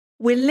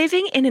We're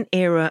living in an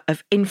era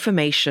of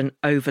information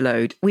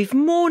overload. We've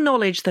more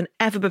knowledge than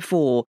ever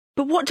before.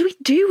 But what do we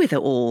do with it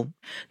all?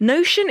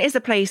 Notion is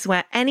a place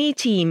where any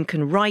team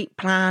can write,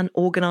 plan,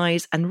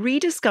 organise and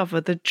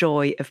rediscover the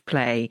joy of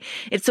play.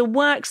 It's a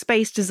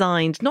workspace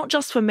designed not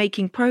just for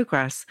making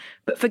progress,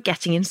 but for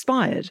getting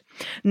inspired.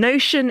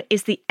 Notion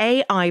is the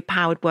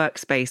AI-powered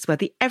workspace where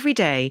the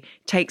everyday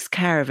takes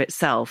care of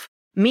itself.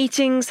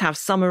 Meetings have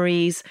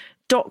summaries,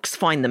 docs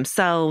find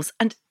themselves,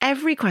 and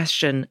every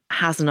question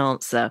has an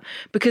answer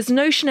because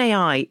Notion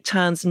AI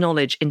turns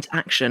knowledge into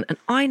action. And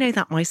I know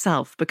that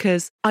myself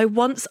because I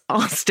once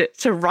asked it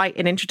to write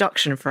an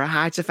introduction for a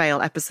How to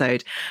Fail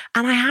episode.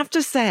 And I have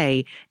to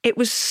say, it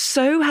was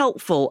so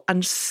helpful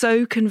and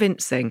so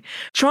convincing.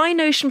 Try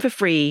Notion for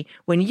free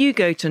when you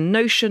go to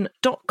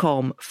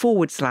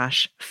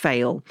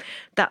notion.com/fail.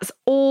 That's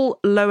all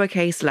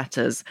lowercase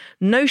letters,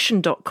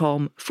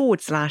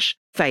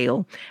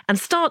 notion.com/fail, and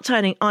start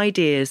turning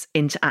ideas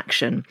into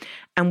action.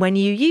 And when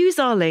you use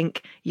our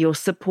link, you're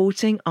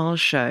supporting our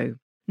show.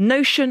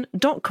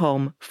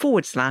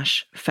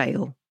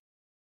 Notion.com/fail.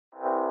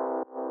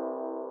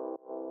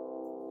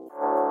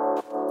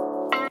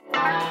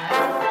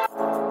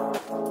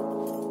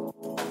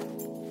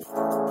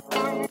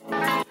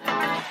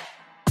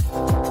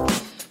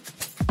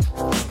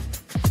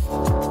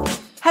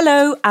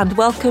 Hello and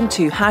welcome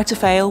to How to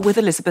Fail with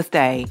Elizabeth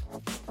Day,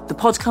 the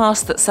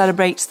podcast that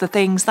celebrates the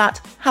things that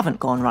haven't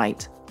gone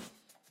right.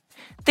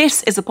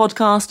 This is a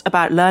podcast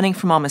about learning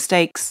from our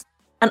mistakes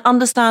and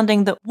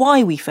understanding that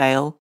why we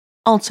fail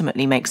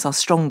ultimately makes us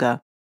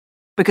stronger.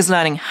 Because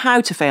learning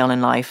how to fail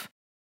in life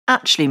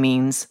actually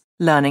means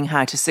learning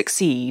how to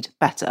succeed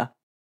better.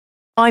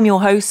 I'm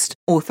your host,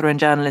 author and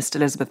journalist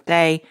Elizabeth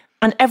Day,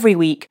 and every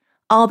week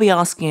I'll be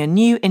asking a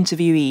new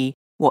interviewee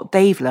what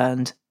they've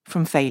learned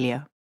from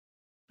failure.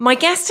 My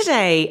guest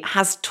today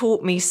has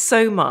taught me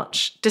so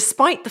much,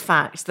 despite the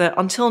fact that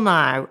until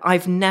now,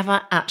 I've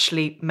never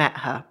actually met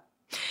her.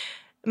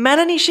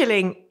 Mel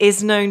Schilling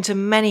is known to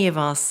many of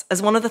us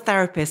as one of the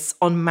therapists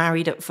on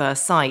Married at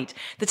First Sight,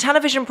 the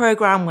television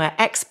programme where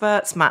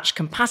experts match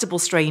compatible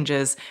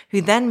strangers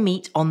who then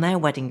meet on their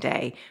wedding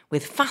day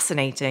with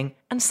fascinating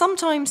and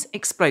sometimes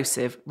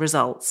explosive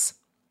results.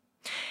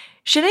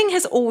 Schilling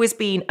has always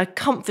been a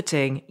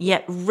comforting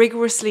yet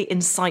rigorously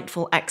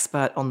insightful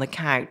expert on the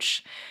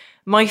couch.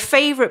 My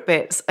favourite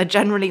bits are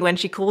generally when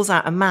she calls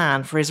out a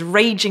man for his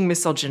raging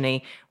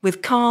misogyny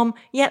with calm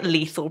yet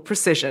lethal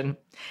precision.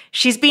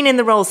 She's been in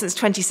the role since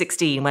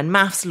 2016 when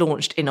MAFS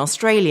launched in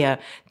Australia.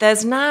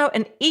 There's now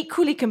an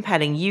equally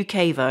compelling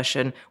UK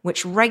version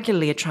which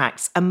regularly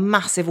attracts a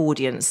massive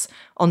audience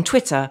on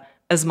Twitter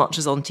as much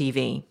as on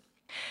TV.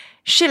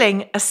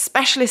 Schilling, a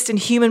specialist in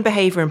human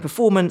behaviour and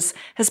performance,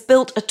 has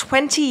built a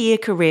 20-year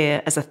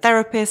career as a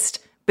therapist,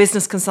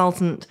 business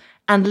consultant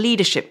and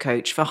leadership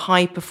coach for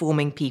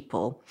high-performing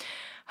people.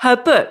 Her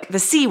book, The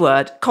C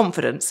Word,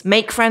 Confidence,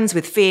 Make Friends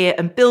with Fear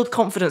and Build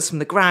Confidence from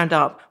the Ground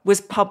Up,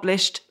 was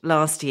published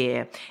last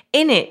year.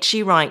 In it,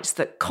 she writes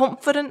that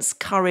confidence,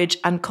 courage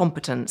and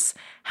competence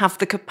have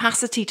the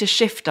capacity to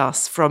shift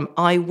us from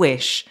I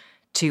wish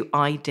to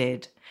I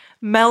did.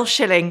 Mel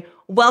Schilling,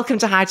 welcome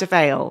to How to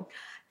Fail.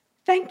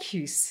 Thank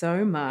you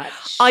so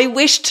much. I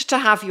wished to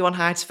have you on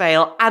How to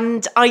Fail,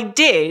 and I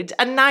did,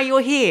 and now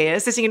you're here,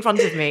 sitting in front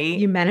of me.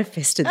 You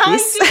manifested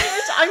this. I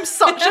did. I'm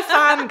such a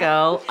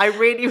fangirl. I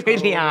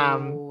really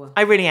am.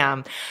 I really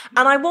am.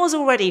 And I was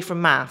already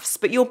from MAFS,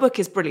 but your book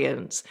is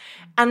brilliant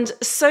and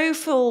so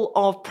full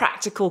of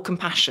practical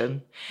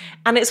compassion.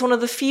 And it's one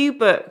of the few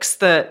books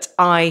that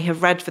I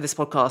have read for this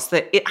podcast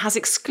that it has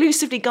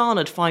exclusively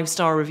garnered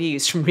 5-star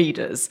reviews from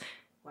readers.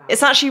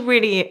 It's actually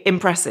really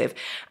impressive.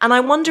 And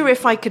I wonder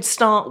if I could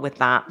start with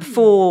that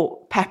before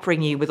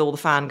peppering you with all the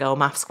fangirl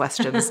MAFS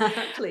questions.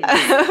 Please.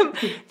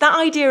 That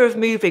idea of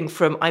moving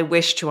from I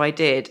wish to I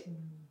did.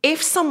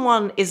 If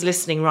someone is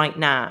listening right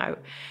now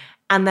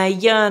and they're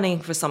yearning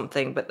for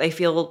something, but they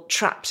feel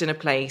trapped in a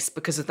place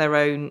because of their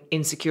own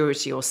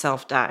insecurity or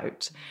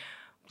self-doubt,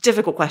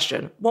 difficult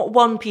question. What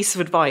one piece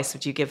of advice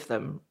would you give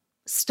them?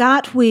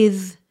 Start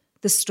with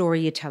the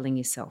story you're telling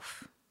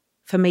yourself.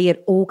 For me,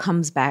 it all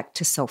comes back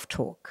to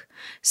self-talk.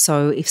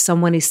 So if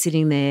someone is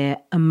sitting there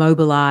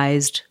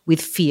immobilized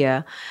with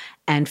fear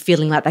and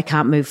feeling like they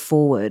can't move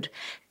forward,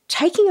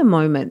 taking a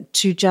moment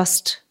to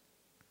just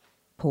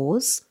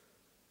pause,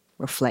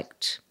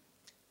 reflect,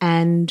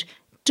 and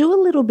do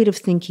a little bit of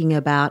thinking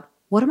about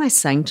what am I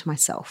saying to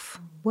myself?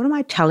 What am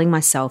I telling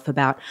myself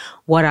about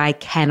what I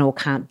can or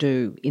can't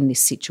do in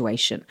this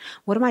situation?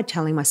 What am I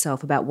telling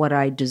myself about what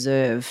I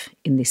deserve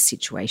in this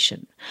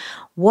situation?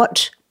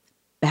 What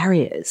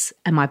barriers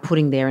am I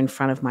putting there in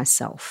front of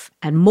myself?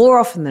 And more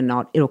often than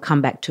not, it'll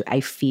come back to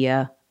a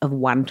fear of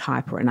one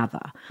type or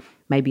another.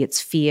 Maybe it's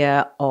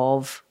fear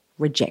of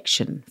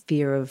rejection,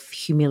 fear of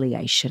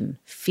humiliation,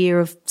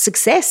 fear of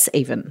success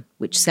even,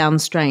 which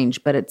sounds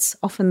strange, but it's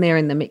often there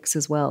in the mix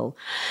as well.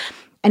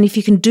 And if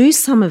you can do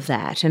some of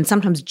that, and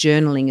sometimes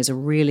journaling is a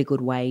really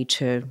good way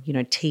to,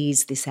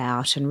 tease this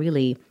out and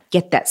really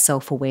get that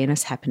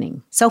self-awareness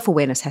happening.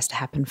 Self-awareness has to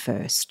happen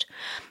first.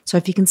 So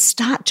if you can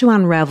start to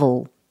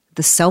unravel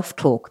the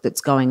self-talk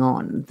that's going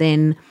on,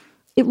 then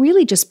it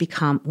really just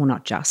becomes, well,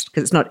 not just,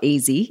 because it's not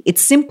easy.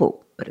 It's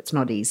simple, but it's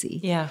not easy.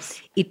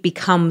 Yes. It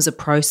becomes a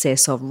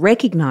process of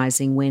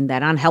recognizing when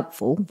that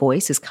unhelpful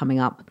voice is coming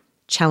up,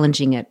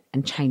 challenging it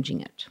and changing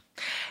it.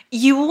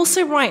 You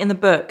also write in the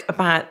book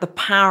about the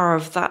power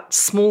of that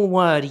small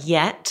word,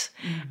 yet,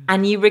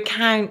 and you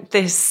recount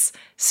this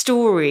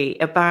story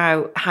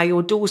about how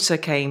your daughter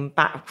came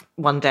back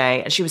one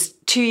day, and she was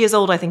 2 years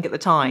old, I think, at the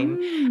time.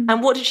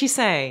 And what did she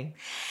say?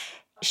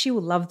 She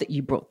will love that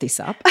you brought this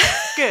up.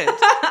 Good.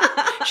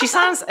 She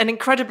sounds an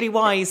incredibly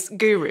wise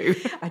guru.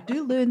 I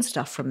do learn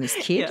stuff from this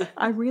kid. Yeah.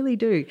 I really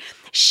do.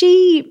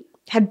 She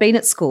had been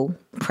at school,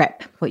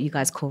 prep, what you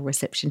guys call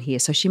reception here.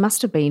 So she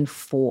must have been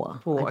four,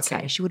 I'd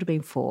say. She would have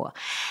been 4.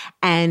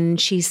 And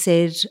she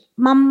said,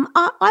 Mum,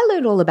 I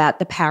learned all about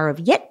the power of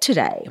yet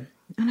today.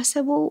 And I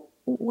said, well,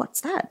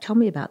 what's that? Tell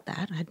me about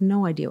that. I had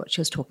no idea what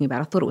she was talking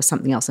about. I thought it was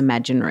something else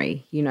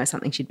imaginary,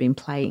 something she'd been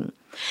playing.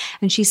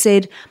 And she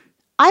said,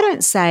 I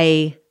don't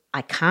say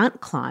I can't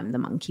climb the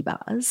monkey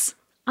bars.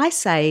 I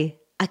say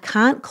I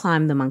can't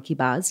climb the monkey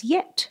bars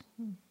yet.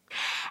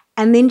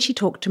 And then she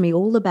talked to me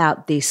all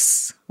about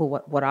this,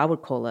 well, what I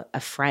would call a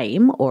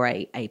frame or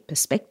a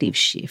perspective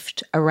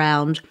shift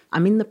around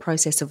I'm in the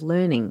process of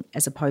learning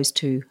as opposed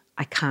to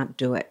I can't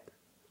do it.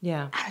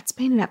 Yeah. And it's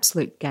been an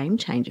absolute game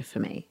changer for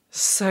me.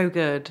 So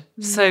good.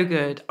 So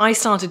good. I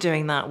started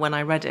doing that when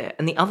I read it.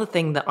 And the other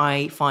thing that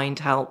I find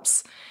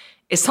helps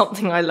is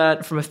something I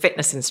learned from a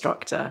fitness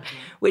instructor,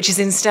 which is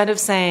instead of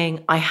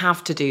saying, I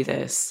have to do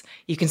this,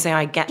 you can say,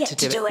 I get to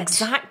do it.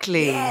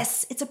 Exactly.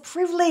 Yes, it's a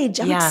privilege.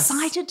 I'm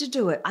excited to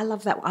do it. I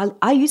love that.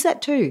 I use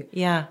that too.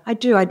 Yeah. I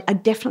do. I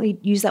definitely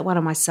use that one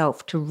on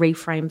myself to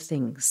reframe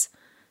things.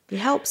 It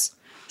helps.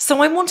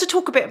 So I want to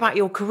talk a bit about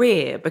your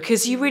career,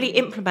 because you really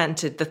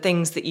implemented the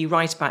things that you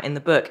write about in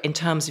the book in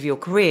terms of your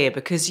career,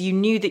 because you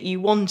knew that you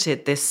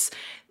wanted this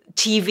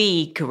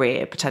TV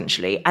career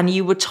potentially, and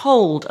you were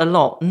told a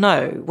lot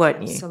no,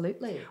 weren't you?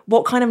 Absolutely.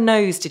 What kind of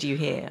no's did you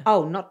hear?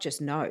 Oh, not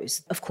just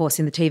no's. Of course,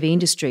 in the TV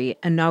industry,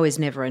 a no is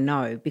never a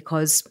no,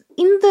 because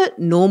in the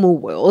normal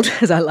world,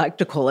 as I like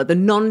to call it, the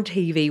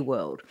non-TV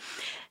world,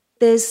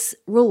 there's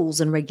rules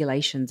and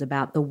regulations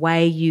about the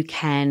way you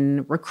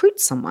can recruit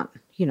someone.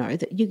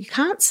 That you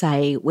can't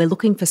say we're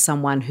looking for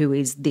someone who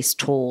is this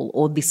tall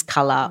or this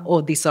colour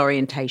or this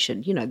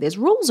orientation. There's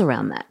rules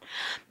around that.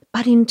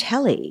 But in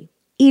telly,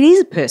 it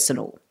is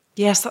personal.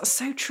 Yes, that's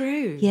so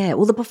true. Yeah,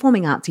 well, the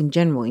performing arts in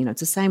general, it's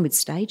the same with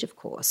stage, of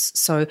course.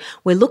 So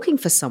we're looking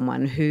for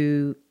someone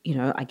who,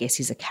 I guess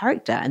is a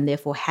character and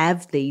therefore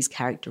have these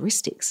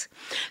characteristics.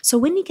 So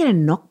when you get a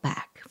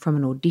knockback from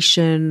an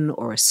audition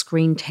or a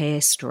screen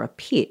test or a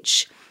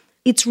pitch,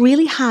 it's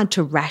really hard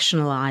to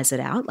rationalise it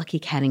out like you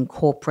can in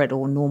corporate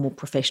or normal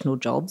professional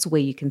jobs where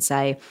you can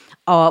say,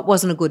 oh, it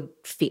wasn't a good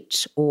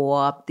fit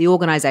or the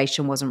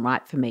organisation wasn't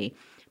right for me,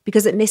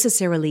 because it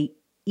necessarily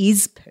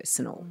is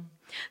personal.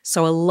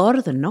 So a lot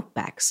of the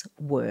knockbacks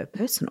were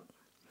personal.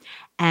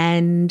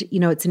 And,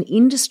 it's an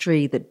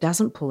industry that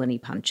doesn't pull any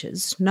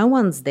punches. No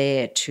one's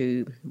there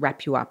to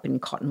wrap you up in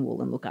cotton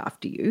wool and look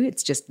after you.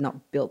 It's just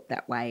not built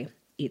that way.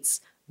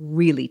 It's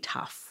really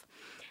tough.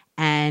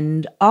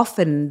 And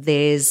often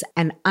there's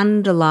an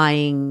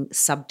underlying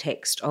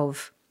subtext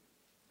of,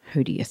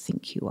 who do you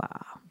think you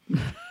are?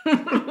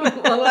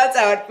 Well, that's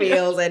how it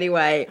feels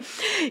anyway.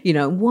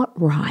 What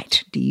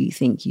right do you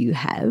think you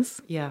have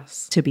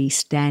to be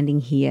standing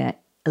here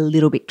a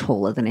little bit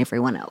taller than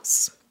everyone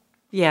else?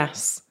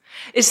 Yes.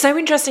 It's so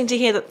interesting to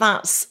hear that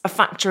that's a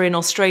factor in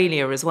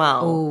Australia as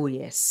well. Oh,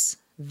 yes.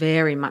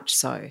 Very much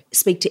so.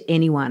 Speak to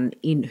anyone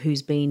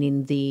who's been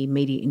in the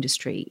media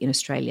industry in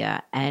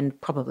Australia and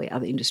probably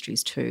other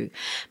industries too.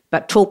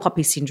 But tall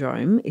poppy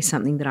syndrome is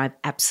something that I've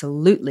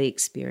absolutely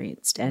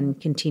experienced and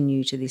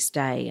continue to this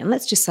day. And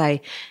let's just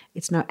say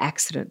it's no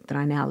accident that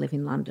I now live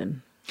in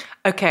London.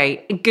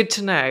 Okay, good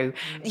to know.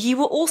 You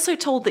were also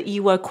told that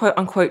you were quote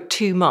unquote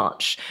too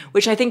much,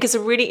 which I think is a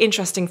really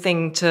interesting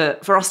thing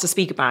for us to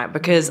speak about,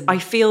 because I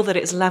feel that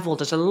it's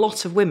levelled at a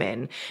lot of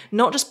women,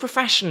 not just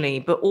professionally,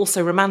 but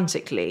also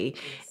romantically.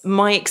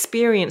 My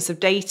experience of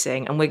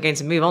dating, and we're going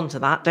to move on to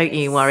that, don't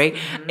you worry,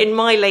 in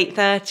my late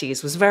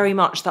 30s was very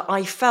much that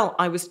I felt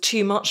I was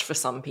too much for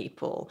some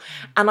people.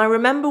 And I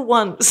remember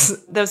once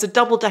there was a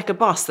double-decker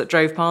bus that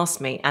drove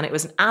past me, and it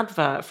was an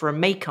advert for a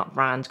makeup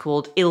brand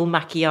called Il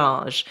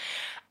Maquillage.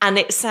 And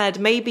it said,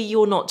 maybe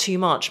you're not too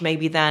much,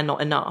 maybe they're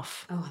not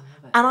enough. Oh, I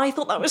love it. And I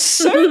thought that was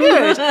so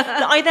good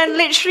that I then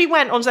literally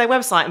went onto their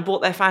website and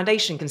bought their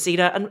foundation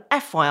concealer. And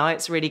FYI,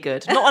 it's really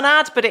good. Not an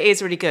ad, but it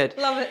is really good.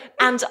 Love it.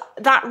 And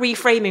that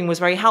reframing was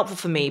very helpful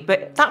for me.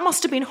 But that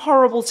must have been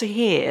horrible to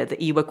hear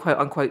that you were, quote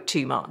unquote,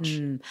 too much.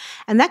 And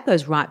that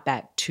goes right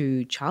back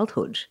to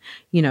childhood.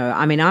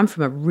 I'm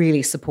from a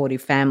really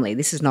supportive family.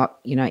 This is not,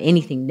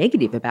 anything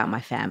negative about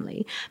my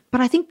family.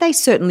 But I think they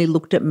certainly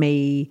looked at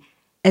me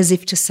as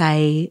if to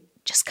say,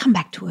 just come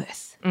back to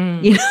earth.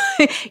 You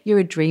know, you're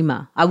a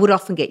dreamer. I would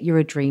often get, you're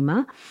a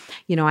dreamer.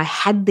 You know, I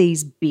had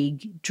these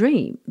big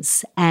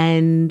dreams,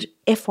 and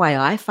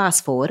FYI,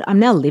 fast forward, I'm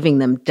now living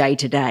them day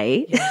to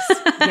day.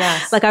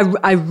 Yes. Like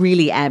I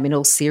really am, in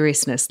all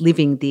seriousness,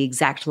 living the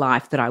exact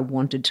life that I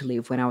wanted to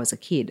live when I was a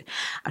kid.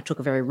 I took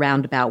a very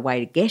roundabout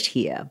way to get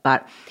here.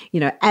 But, you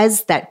know,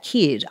 as that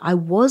kid, I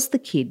was the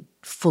kid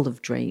full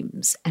of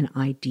dreams and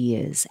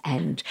ideas.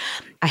 And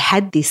I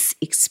had this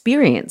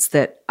experience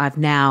that I've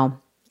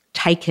now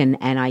taken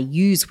and I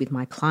use with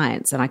my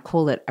clients, and I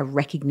call it a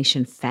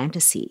recognition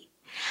fantasy.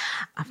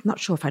 I'm not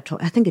sure if I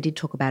think I did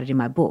talk about it in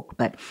my book,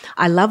 but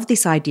I love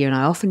this idea, and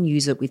I often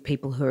use it with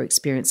people who are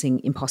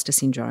experiencing imposter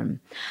syndrome.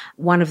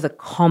 One of the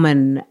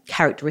common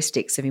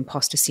characteristics of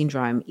imposter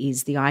syndrome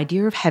is the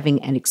idea of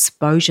having an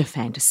exposure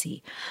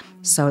fantasy.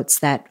 So it's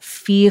that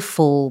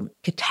fearful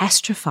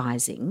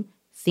catastrophizing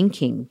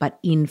thinking, but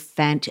in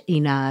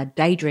a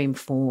daydream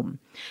form,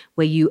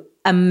 where you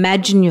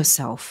imagine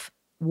yourself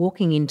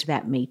walking into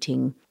that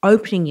meeting,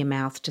 opening your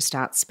mouth to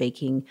start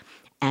speaking,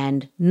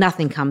 and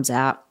nothing comes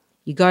out.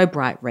 You go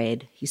bright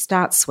red, you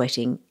start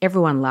sweating,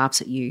 everyone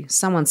laughs at you,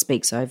 someone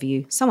speaks over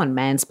you, someone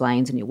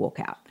mansplains, and you walk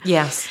out.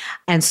 Yes.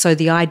 And so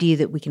the idea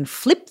that we can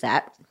flip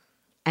that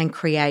and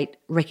create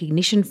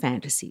recognition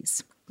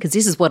fantasies, because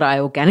this is what I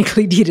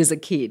organically did as a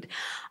kid.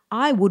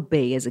 I would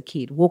be, as a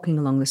kid, walking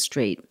along the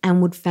street and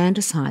would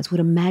fantasize, would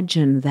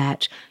imagine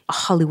that a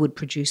Hollywood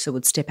producer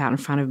would step out in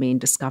front of me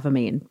and discover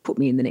me and put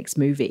me in the next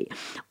movie.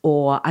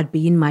 Or I'd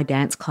be in my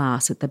dance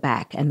class at the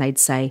back and they'd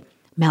say,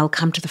 Mel,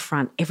 come to the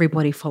front,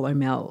 everybody follow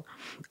Mel.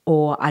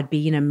 Or I'd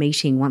be in a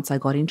meeting once I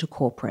got into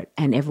corporate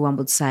and everyone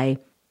would say,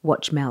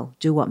 watch Mel,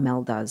 do what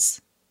Mel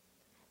does.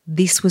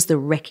 This was the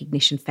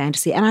recognition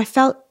fantasy. And I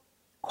felt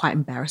quite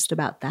embarrassed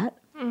about that,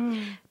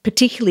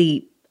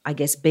 particularly, I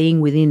guess,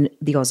 being within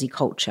the Aussie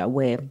culture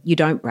where you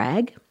don't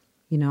brag.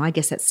 You know, I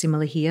guess that's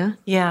similar here.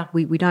 Yeah.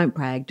 We don't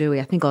brag, do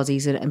we? I think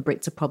Aussies and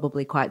Brits are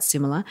probably quite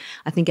similar.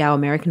 I think our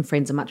American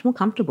friends are much more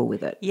comfortable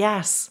with it.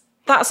 Yes.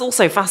 That's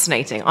also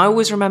fascinating. I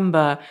always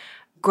remember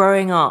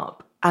growing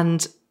up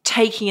and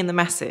taking in the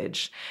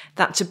message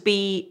that to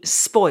be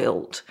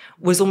spoiled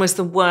was almost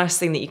the worst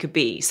thing that you could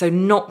be. So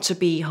not to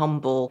be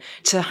humble,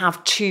 to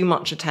have too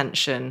much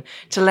attention,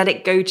 to let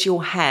it go to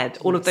your head,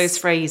 all of those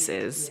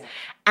phrases. Yeah.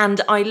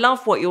 And I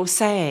love what you're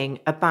saying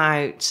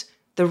about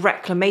the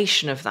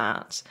reclamation of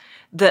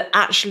that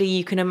actually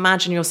you can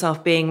imagine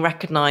yourself being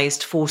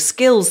recognised for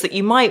skills that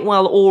you might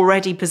well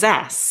already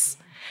possess.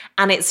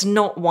 And it's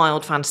not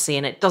wild fantasy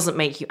and it doesn't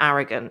make you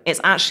arrogant.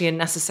 It's actually a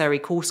necessary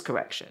course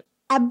correction.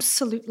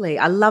 Absolutely.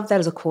 I love that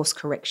as a course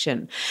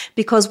correction,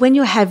 because when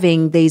you're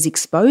having these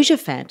exposure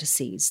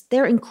fantasies,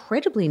 they're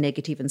incredibly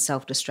negative and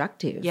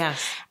self-destructive.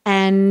 Yes.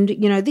 And,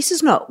 you know, this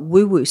is not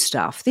woo-woo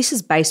stuff. This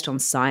is based on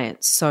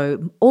science.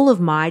 So all of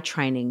my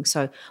training,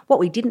 so what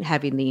we didn't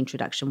have in the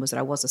introduction was that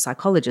I was a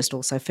psychologist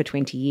also for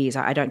 20 years.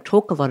 I don't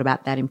talk a lot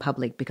about that in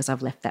public because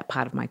I've left that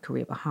part of my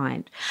career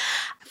behind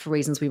for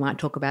reasons we might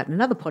talk about in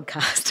another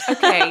podcast.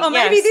 Okay, or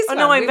maybe this one.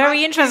 No, I'm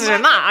very interested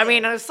in that. I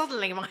mean,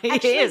 suddenly my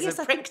ears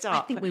have pricked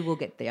up. I think we will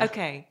get there.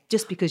 Okay.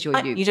 Just because you're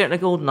you. You don't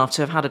look old enough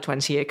to have had a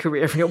 20-year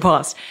career in your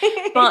past.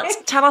 But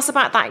tell us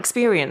about that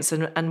experience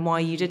and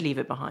why you did leave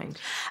it behind.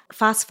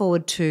 Fast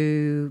forward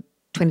to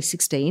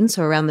 2016,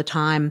 so around the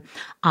time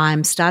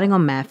I'm starting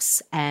on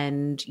MAFS,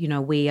 and, you know,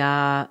 we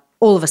are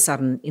all of a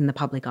sudden in the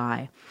public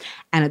eye.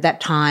 And at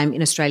that time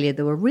in Australia,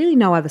 there were really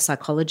no other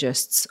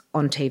psychologists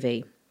on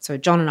TV. So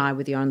John and I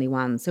were the only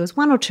ones. There was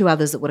one or two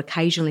others that would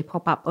occasionally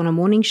pop up on a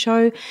morning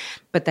show,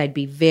 but they'd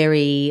be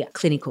very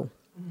clinical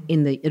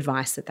in the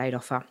advice that they'd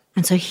offer.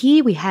 And so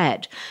here we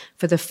had,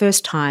 for the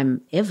first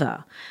time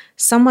ever,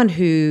 someone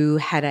who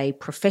had a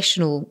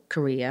professional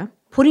career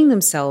putting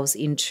themselves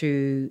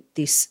into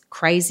this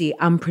crazy,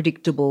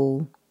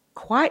 unpredictable,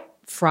 quite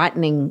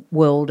frightening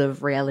world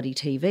of reality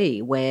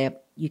TV where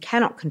you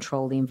cannot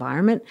control the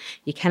environment,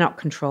 you cannot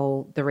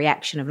control the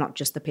reaction of not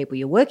just the people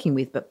you're working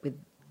with, but with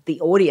the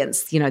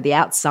audience, you know, the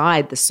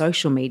outside, the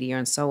social media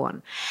and so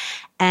on.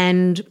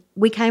 And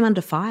we came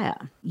under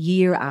fire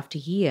year after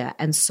year.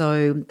 And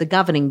so the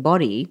governing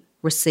body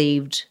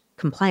received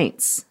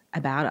complaints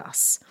about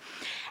us.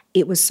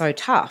 It was so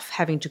tough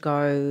having to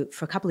go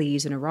for a couple of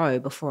years in a row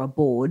before a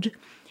board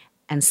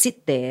and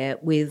sit there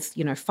with,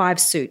 you know, 5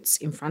 suits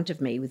in front of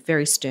me with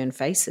very stern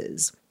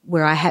faces,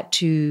 where I had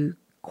to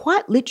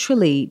quite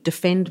literally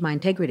defend my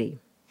integrity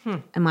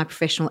and my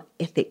professional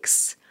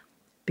ethics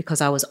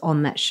because I was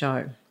on that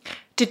show.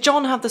 Did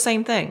John have the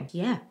same thing?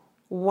 Yeah.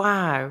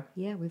 Wow.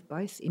 Yeah, we've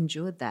both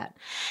endured that.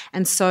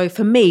 And so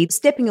for me,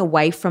 stepping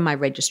away from my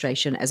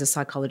registration as a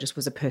psychologist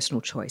was a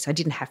personal choice. I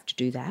didn't have to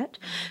do that.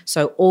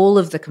 So all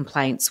of the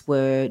complaints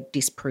were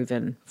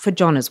disproven for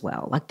John as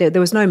well. Like there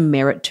was no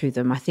merit to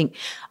them, I think.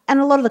 And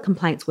a lot of the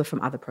complaints were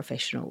from other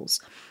professionals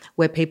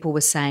where people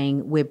were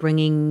saying we're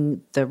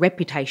bringing the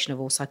reputation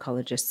of all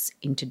psychologists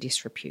into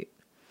disrepute.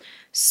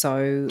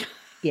 So,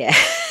 yeah.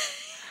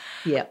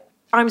 Yeah.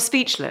 I'm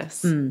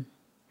speechless.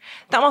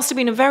 That must have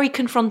been a very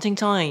confronting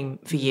time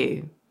for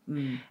you.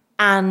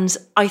 And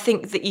I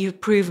think that you've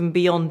proven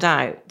beyond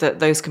doubt that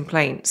those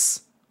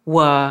complaints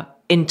were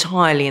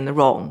entirely in the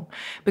wrong.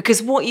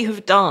 Because what you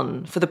have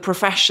done for the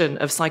profession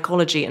of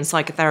psychology and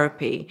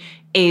psychotherapy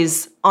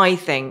is, I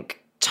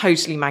think,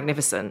 totally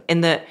magnificent, in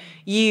that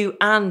you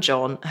and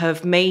John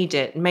have made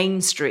it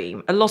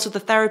mainstream a lot of the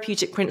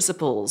therapeutic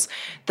principles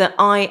that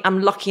I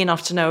am lucky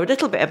enough to know a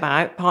little bit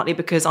about, partly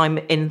because I'm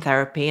in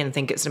therapy and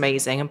think it's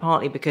amazing, and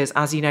partly because,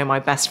 as you know, my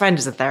best friend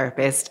is a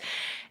therapist.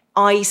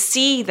 I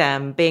see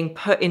them being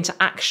put into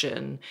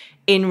action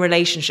in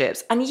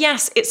relationships. And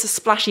yes, it's a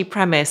splashy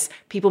premise.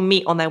 People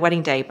meet on their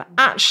wedding day, but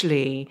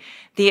actually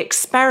the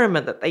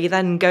experiment that they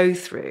then go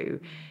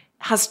through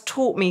has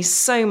taught me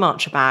so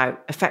much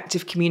about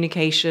effective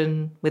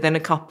communication within a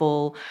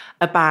couple,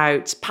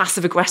 about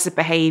passive-aggressive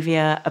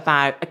behaviour,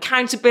 about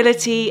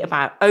accountability,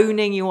 about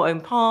owning your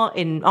own part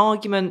in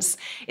arguments.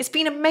 It's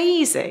been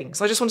amazing.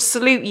 So I just want to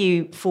salute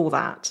you for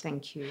that.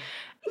 Thank you.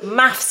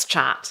 MAFS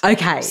chat.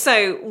 Okay.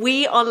 So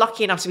we are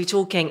lucky enough to be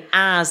talking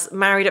as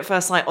Married at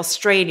First Sight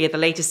Australia. The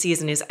latest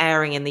season is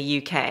airing in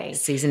the UK.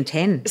 Season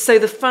 10. So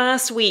the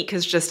first week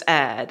has just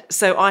aired.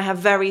 So I have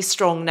very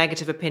strong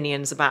negative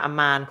opinions about a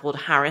man called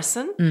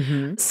Harrison.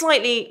 Mm-hmm.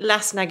 Slightly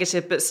less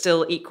negative, but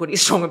still equally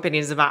strong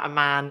opinions about a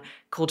man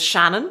called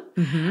Shannon.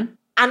 Mm-hmm.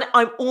 And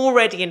I'm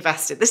already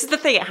invested. This is the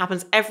thing. It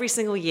happens every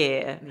single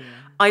year. Yeah.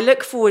 I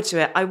look forward to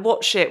it. I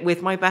watch it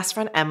with my best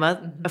friend,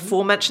 Emma,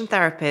 aforementioned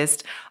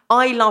therapist.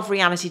 I love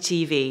reality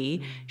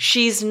TV.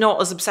 She's not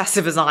as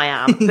obsessive as I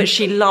am, but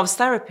she loves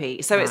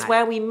therapy. So it's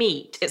where we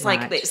meet. It's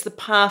like it's the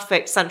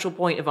perfect central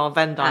point of our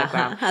Venn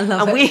diagram. I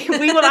love and it.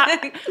 we will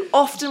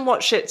often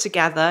watch it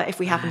together if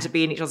we happen to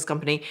be in each other's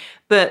company.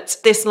 But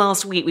this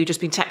last week, we've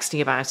just been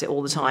texting about it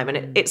all the time.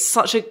 And it's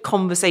such a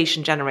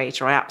conversation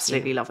generator. I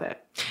absolutely love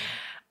it.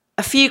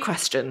 A few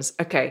questions.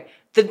 Okay.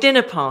 The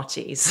dinner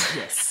parties.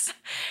 Yes.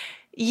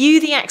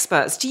 You, the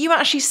experts, do you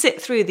actually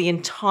sit through the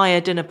entire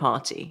dinner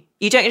party?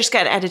 You don't just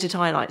get an edited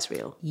highlights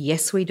reel?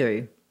 Yes, we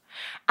do.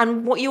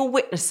 And what you're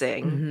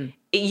witnessing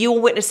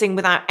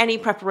without any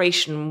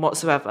preparation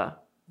whatsoever.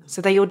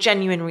 So they're your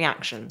genuine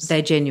reactions.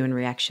 They're genuine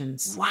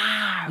reactions.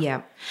 Wow.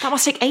 Yeah. That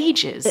must take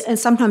ages. And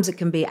sometimes it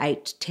can be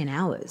 8 to 10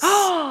 hours.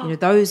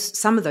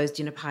 Some of those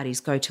dinner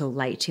parties go till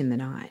late in the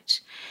night.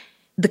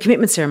 The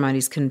commitment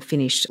ceremonies can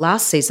finish.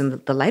 Last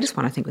season, the latest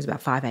one I think was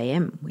about 5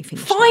 a.m. we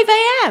finished. 5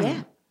 a.m.?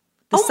 Yeah.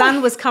 The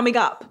sun was coming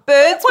up.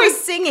 Birds were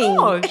singing.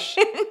 Gosh.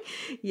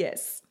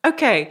 Yes.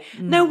 Okay.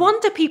 No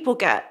wonder people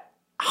get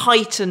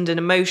heightened and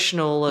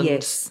emotional, and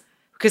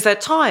because they're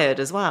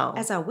tired as well.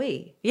 As are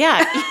we.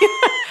 Yeah.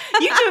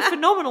 You do a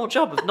phenomenal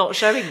job of not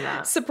showing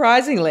that.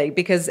 Surprisingly,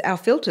 because our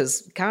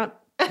filters can't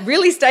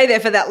really stay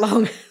there for that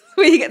long.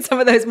 Where you get some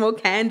of those more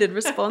candid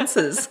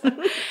responses.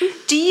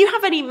 Do you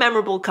have any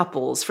memorable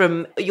couples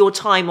from your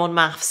time on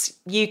MAFS,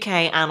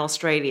 UK and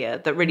Australia,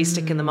 that really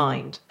stick in the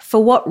mind?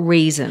 For what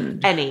reason?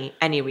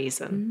 Any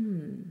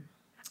reason.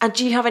 And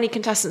do you have any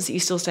contestants that you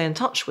still stay in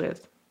touch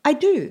with? I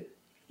do.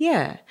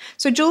 Yeah.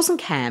 So Jules and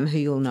Cam, who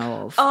you'll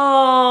know of.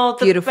 Oh,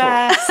 the beautiful.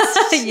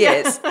 Best.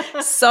 Yes.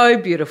 So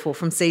beautiful,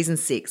 from season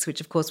 6,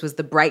 which of course was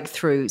the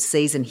breakthrough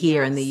season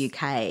here in the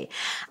UK,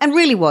 and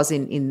really was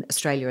in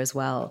Australia as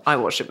well. I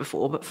watched it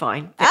before, but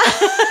fine.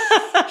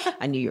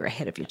 I knew you were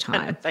ahead of your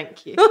time.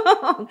 Thank you.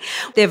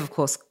 They've, of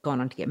course,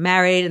 gone on to get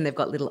married, and they've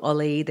got little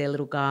Ollie, their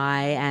little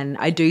guy, and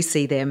I do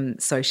see them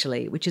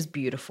socially, which is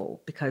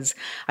beautiful, because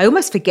I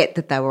almost forget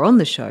that they were on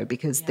the show,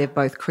 because they've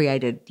both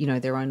created,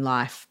 their own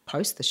life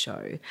post the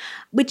show,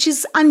 which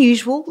is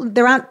unusual.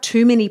 There aren't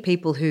too many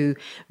people who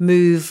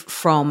move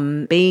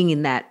from being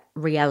in that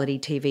reality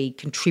TV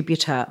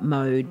contributor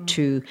mode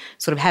to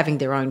sort of having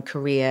their own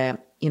career,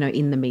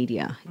 in the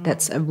media.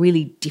 That's a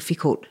really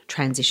difficult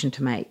transition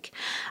to make.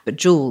 But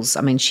Jules,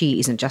 she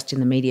isn't just in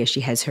the media,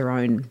 she has her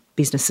own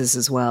businesses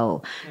as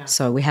well. Yeah.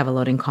 So we have a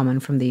lot in common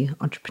from the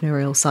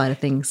entrepreneurial side of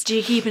things. Do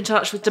you keep in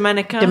touch with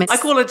Domenica? I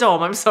call her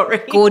Dom, I'm sorry.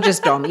 Gorgeous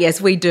Dom. Yes,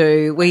 we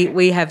do.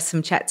 We have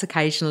some chats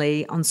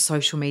occasionally on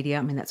social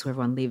media. That's where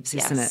everyone lives,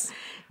 isn't it?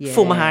 Yeah.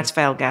 Former How to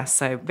Fail guest,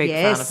 so big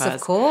fan of hers. Yes,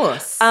 of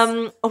course.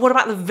 What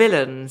about the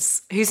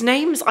villains, whose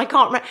names I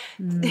can't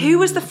remember? Who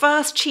was the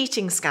first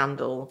cheating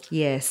scandal?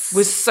 Yes.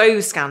 Was so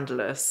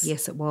scandalous.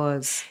 Yes, it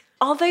was.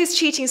 Are those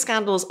cheating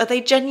scandals, are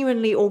they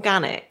genuinely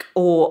organic,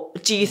 or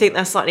do you think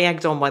they're slightly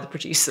egged on by the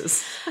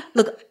producers?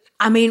 Look,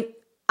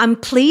 I'm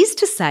pleased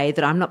to say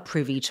that I'm not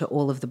privy to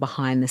all of the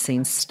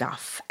behind-the-scenes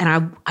stuff,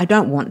 and I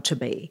don't want to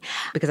be,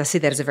 because I see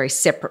that as a very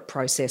separate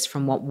process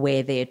from what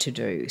we're there to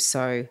do.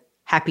 So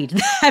happy to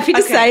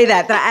say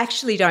that I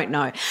actually don't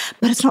know.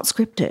 But it's not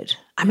scripted.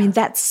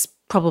 That's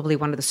probably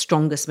one of the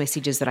strongest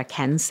messages that I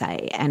can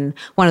say. And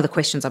one of the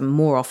questions I'm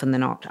more often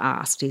than not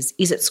asked is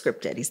it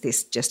scripted? Is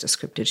this just a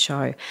scripted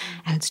show?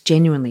 And it's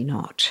genuinely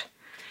not.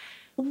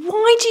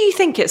 Why do you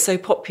think it's so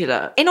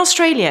popular? In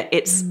Australia,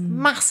 it's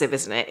massive,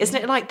 isn't it? Isn't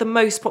it like the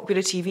most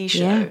popular TV show?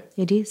 Yeah,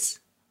 it is.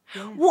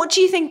 Yeah. What do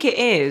you think it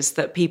is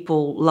that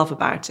people love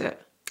about it?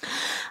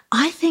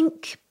 I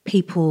think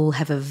people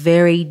have a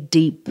very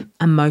deep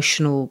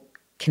emotional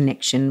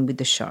connection with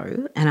the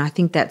show. And I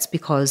think that's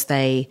because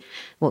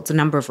it's a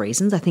number of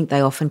reasons. I think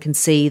they often can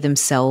see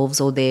themselves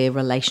or their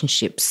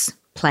relationships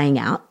playing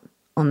out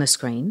on the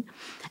screen.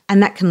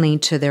 And that can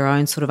lead to their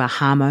own sort of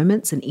aha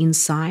moments and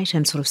insight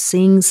and sort of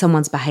seeing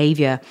someone's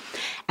behaviour.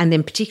 And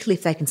then particularly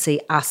if they can see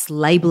us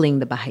labelling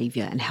the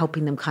behaviour and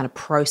helping them kind of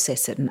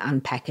process it and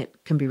unpack it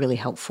can be really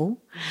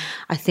helpful.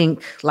 I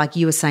think, like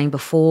you were saying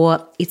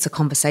before, it's a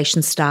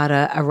conversation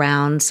starter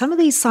around some of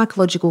these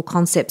psychological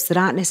concepts that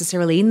aren't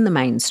necessarily in the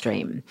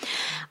mainstream.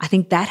 I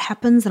think that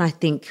happens, and I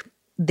think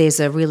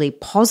there's a really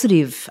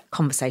positive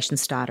conversation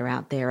starter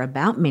out there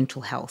about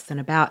mental health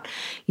and about,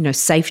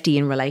 safety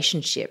in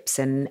relationships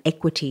and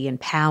equity and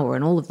power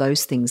and all of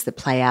those things that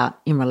play out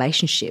in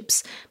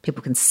relationships.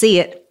 People can see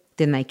it,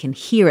 then they can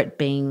hear it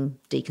being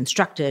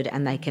deconstructed,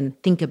 and they can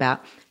think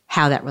about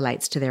how that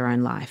relates to their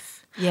own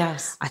life.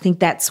 Yes. I think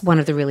that's one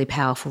of the really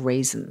powerful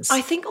reasons.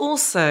 I think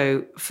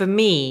also, for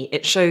me,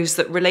 it shows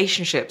that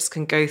relationships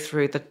can go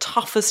through the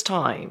toughest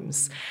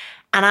times.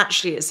 And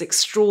actually, it's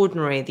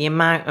extraordinary the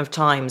amount of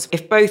times,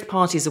 if both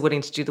parties are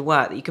willing to do the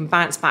work, that you can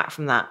bounce back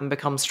from that and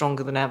become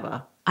stronger than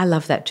ever. I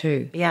love that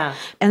too. Yeah.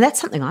 And that's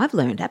something I've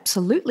learned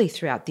absolutely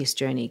throughout this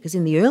journey, because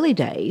in the early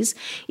days,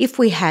 if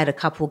we had a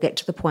couple get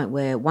to the point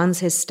where one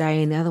says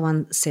stay and the other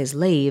one says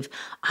leave,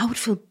 I would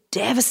feel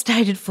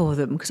devastated for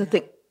them, because I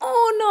think,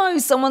 oh no,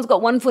 someone's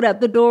got one foot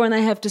out the door and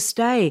they have to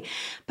stay.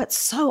 But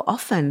so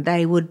often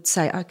they would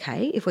say,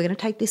 okay, if we're going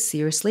to take this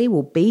seriously,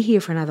 we'll be here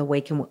for another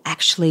week and we'll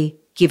actually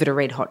give it a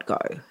red hot go,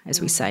 as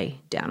we say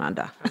down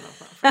under.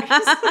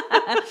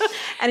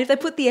 And if they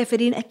put the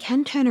effort in, it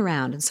can turn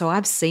around. And so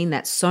I've seen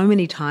that so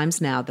many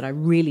times now that I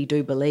really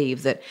do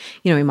believe that,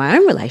 in my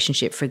own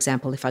relationship, for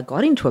example, if I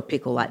got into a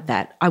pickle like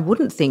that, I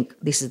wouldn't think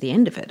this is the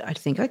end of it. I'd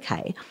think,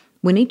 okay,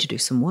 we need to do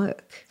some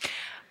work.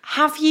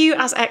 Have you,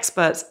 as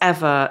experts,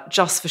 ever,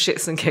 just for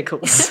shits and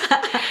giggles,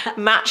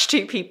 matched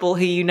two people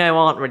who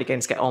aren't really going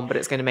to get on, but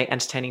it's going to make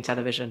entertaining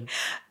television?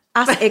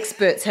 Us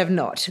experts have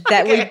not.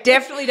 That we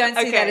definitely don't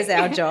see that as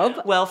our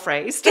job. Well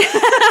phrased.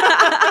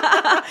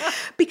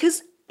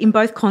 Because in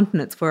both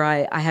continents where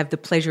I have the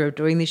pleasure of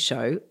doing this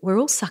show, we're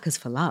all suckers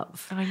for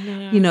love. I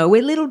know.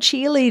 We're little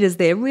cheerleaders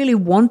there, really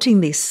wanting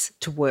this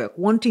to work,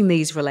 wanting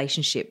these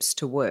relationships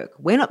to work.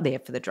 We're not there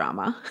for the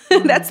drama.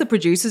 That's the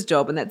producer's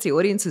job and that's the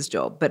audience's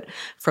job. But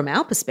from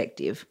our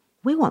perspective,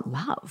 we want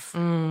love.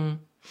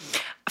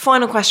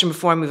 Final question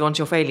before I move on to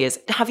your failures.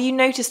 Have you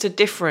noticed a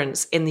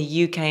difference in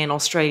the UK and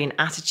Australian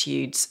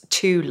attitudes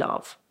to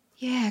love?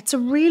 Yeah, it's a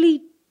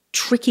really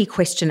tricky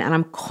question, and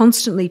I'm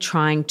constantly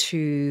trying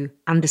to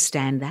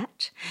understand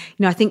that.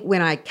 I think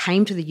when I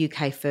came to the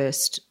UK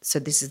first, so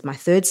this is my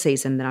third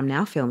season that I'm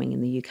now filming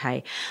in the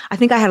UK, I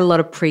think I had a lot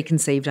of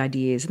preconceived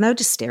ideas, and they were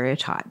just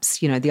stereotypes.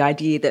 The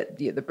idea that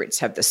the Brits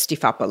have the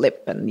stiff upper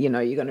lip and, you're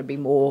going to be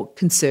more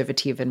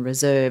conservative and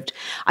reserved.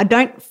 I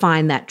don't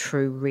find that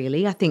true,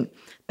 really. I think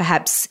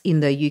perhaps in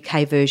the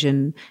UK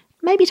version,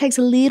 maybe it takes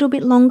a little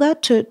bit longer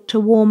to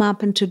warm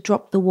up and to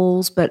drop the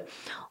walls, but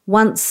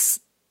once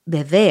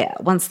they're there,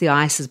 once the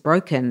ice is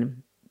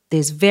broken,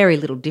 there's very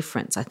little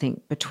difference, I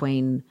think,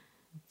 between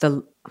I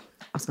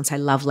was going to say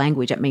love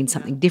language, it means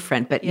something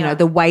different, but,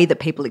 the way that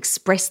people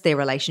express their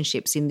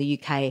relationships in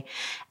the UK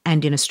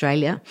and in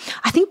Australia.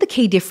 I think the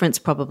key difference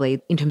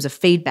probably in terms of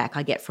feedback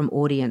I get from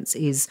audience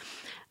is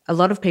a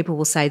lot of people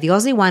will say the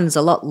Aussie one is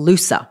a lot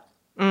looser.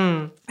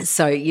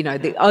 So,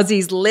 the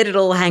Aussies let it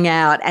all hang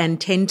out and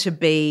tend to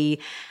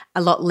be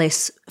a lot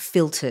less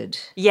filtered.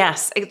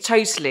 Yes,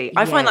 totally.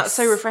 I find that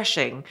so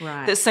refreshing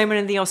that so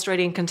many of the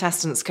Australian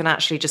contestants can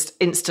actually just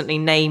instantly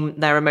name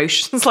their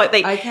emotions. Like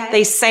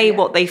they say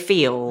what they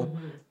feel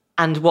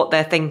and what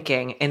they're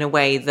thinking in a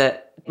way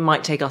that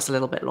might take us a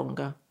little bit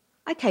longer.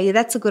 Okay,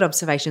 that's a good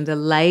observation. The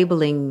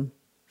labelling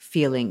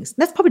feelings.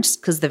 That's probably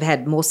just because they've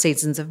had more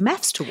seasons of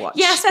MAFS to watch.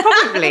 Yes,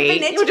 probably.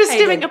 You're just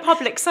doing a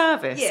public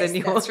service in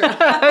your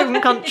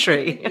home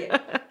country.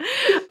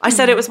 I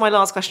said it was my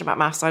last question about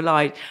MAFS. I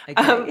lied.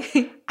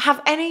 Okay.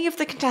 Have any of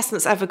the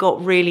contestants ever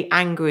got really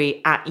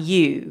angry at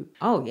you?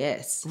 Oh,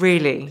 yes.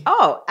 Really?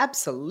 Oh,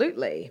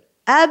 absolutely.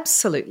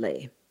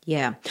 Absolutely.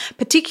 Yeah,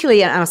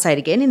 particularly, and I'll say it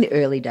again, in the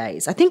early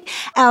days. I think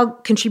our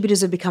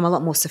contributors have become a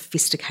lot more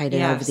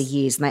sophisticated over the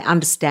years and they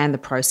understand the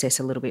process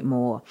a little bit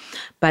more.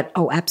 But,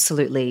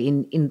 absolutely,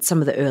 in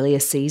some of the earlier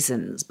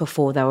seasons,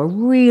 before they were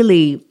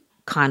really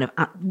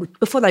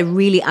before they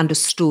really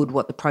understood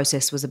what the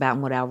process was about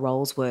and what our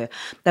roles were,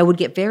 they would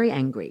get very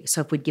angry.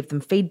 So if we'd give them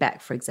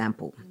feedback, for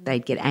example,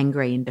 they'd get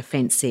angry and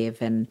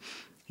defensive and,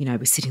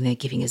 we're sitting there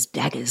giving us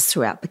daggers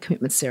throughout the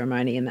commitment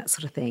ceremony and that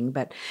sort of thing.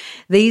 But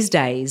these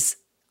days,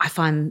 I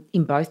find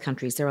in both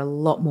countries they're a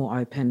lot more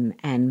open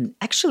and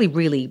actually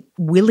really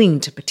willing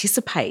to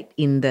participate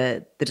in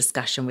the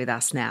discussion with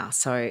us now.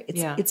 So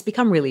it's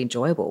become really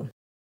enjoyable.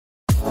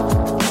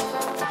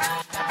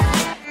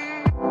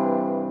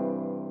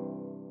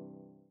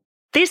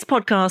 This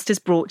podcast is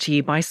brought to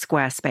you by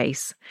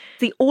Squarespace,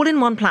 the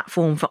all-in-one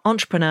platform for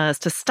entrepreneurs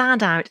to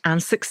stand out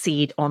and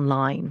succeed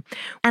online.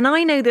 And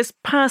I know this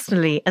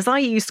personally as I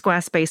use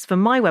Squarespace for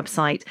my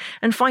website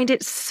and find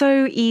it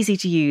so easy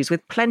to use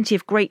with plenty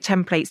of great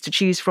templates to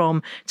choose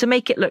from to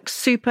make it look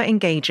super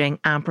engaging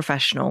and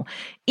professional,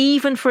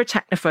 even for a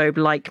technophobe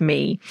like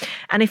me.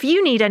 And if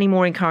you need any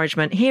more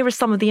encouragement, here are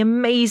some of the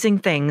amazing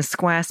things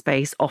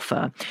Squarespace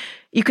offer.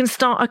 You can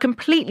start a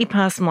completely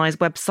personalized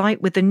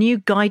website with the new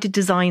guided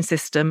design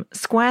system,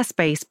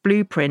 Squarespace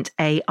Blueprint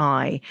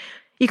AI.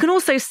 You can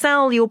also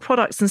sell your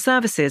products and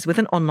services with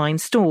an online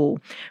store.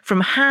 From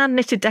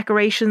hand-knitted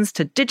decorations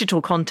to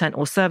digital content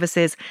or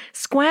services,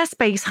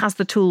 Squarespace has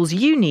the tools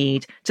you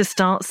need to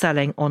start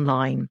selling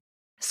online.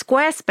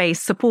 Squarespace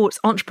supports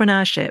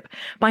entrepreneurship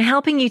by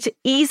helping you to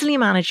easily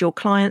manage your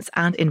clients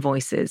and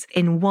invoices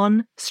in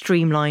one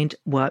streamlined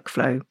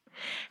workflow.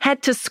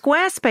 Head to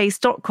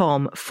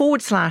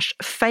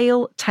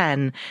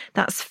squarespace.com/fail10.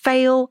 That's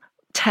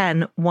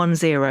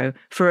fail1010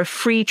 for a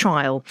free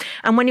trial.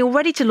 And when you're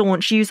ready to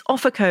launch, use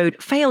offer code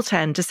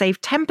FAIL10 to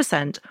save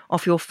 10%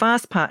 off your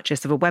first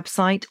purchase of a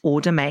website or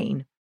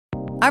domain.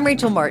 I'm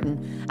Rachel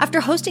Martin. After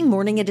hosting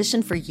Morning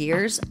Edition for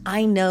years,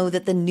 I know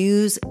that the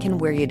news can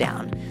wear you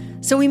down.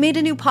 So we made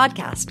a new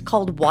podcast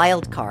called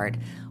Wild Card,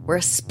 where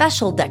a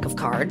special deck of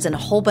cards and a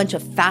whole bunch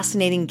of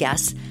fascinating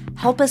guests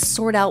help us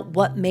sort out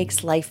what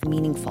makes life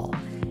meaningful.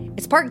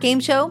 It's part game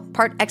show,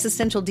 part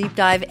existential deep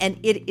dive, and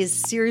it is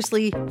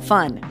seriously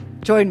fun.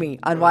 Join me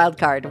on Wild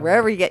Card,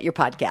 wherever you get your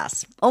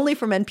podcasts, only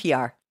from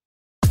NPR.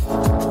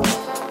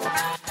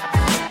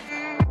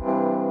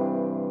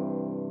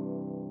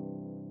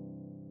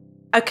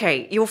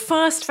 Okay, your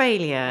first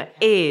failure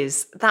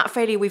is that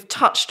failure we've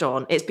touched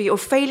on. It's your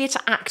failure to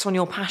act on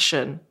your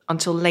passion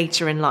until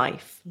later in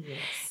life. Yes.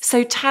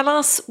 So tell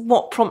us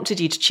what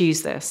prompted you to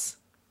choose this.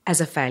 As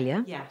a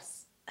failure?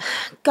 Yes.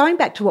 Going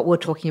back to what we were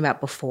talking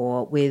about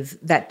before with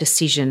that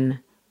decision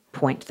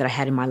point that I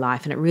had in my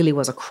life, and it really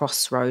was a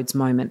crossroads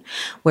moment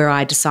where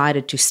I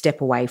decided to step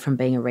away from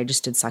being a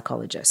registered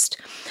psychologist.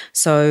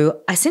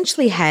 So I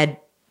essentially had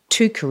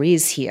two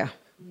careers here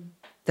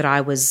that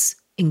I was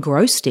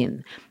engrossed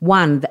in,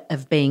 one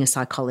of being a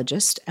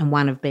psychologist and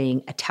one of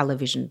being a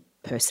television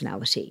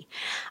personality.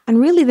 And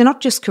really, they're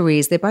not just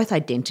careers, they're both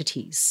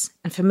identities.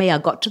 And for me, I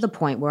got to the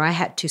point where I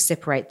had to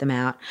separate them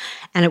out.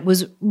 And it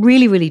was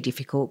really, really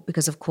difficult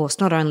because, of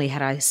course, not only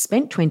had I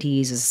spent 20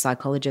 years as a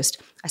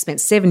psychologist, I spent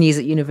 7 years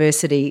at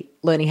university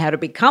learning how to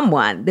become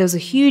one. There was a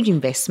huge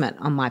investment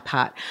on my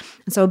part.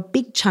 And so a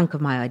big chunk of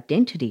my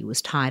identity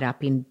was tied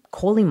up in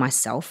calling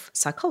myself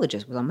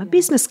psychologist. It was on my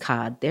business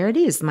card. There it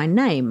is, my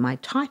name, my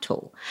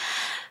title.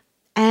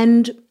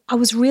 And I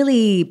was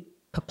really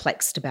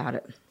perplexed about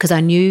it because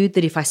I knew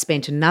that if I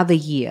spent another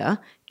year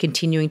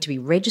continuing to be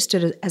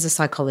registered as a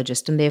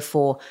psychologist and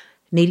therefore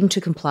needing to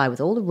comply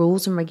with all the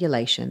rules and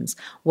regulations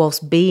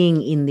whilst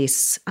being in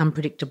this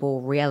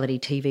unpredictable reality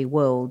TV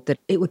world, that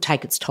it would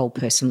take its toll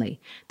personally.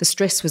 The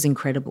stress was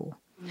incredible.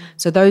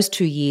 So those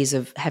 2 years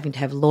of having to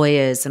have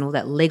lawyers and all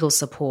that legal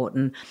support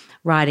and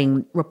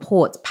writing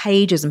reports,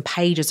 pages and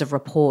pages of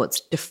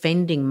reports,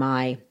 defending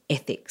my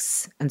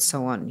ethics and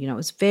so on, it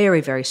was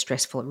very, very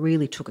stressful. It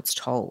really took its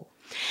toll.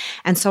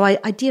 And so I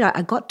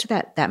got to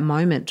that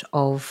moment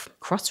of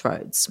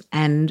crossroads,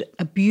 and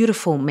a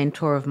beautiful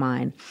mentor of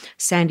mine,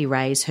 Sandy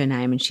Ray is her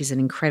name, and she's an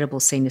incredible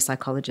senior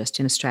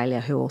psychologist in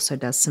Australia who also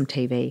does some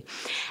TV.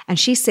 And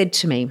she said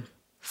to me,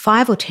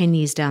 5 or 10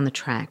 years down the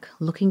track,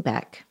 looking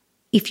back,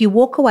 if you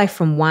walk away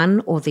from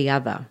one or the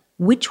other,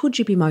 which would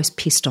you be most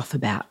pissed off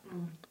about?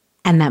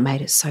 And that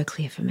made it so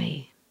clear for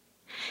me.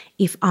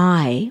 If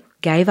I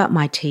gave up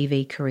my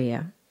TV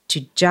career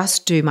to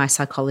just do my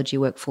psychology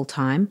work full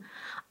time,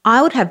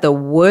 I would have the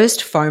worst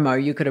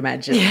FOMO you could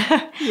imagine.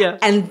 Yeah.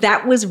 And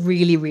that was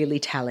really, really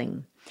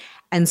telling.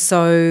 And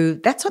so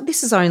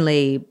this is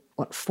only,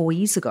 4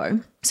 years ago?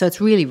 So it's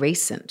really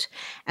recent.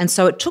 And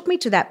so it took me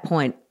to that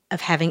point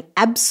of having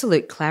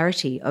absolute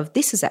clarity of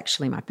this is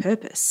actually my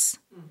purpose.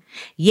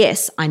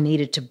 Yes, I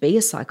needed to be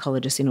a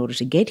psychologist in order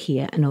to get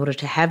here, in order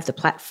to have the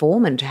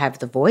platform and to have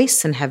the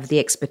voice and have the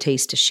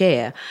expertise to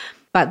share.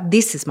 But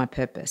this is my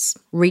purpose,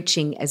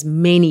 reaching as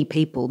many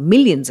people,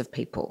 millions of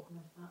people,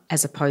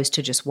 as opposed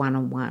to just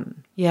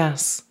one-on-one.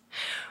 Yes.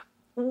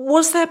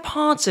 Was there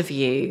part of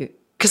you,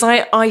 because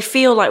I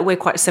feel like we're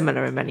quite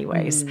similar in many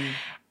ways,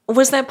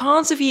 was there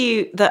part of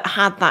you that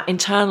had that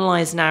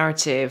internalized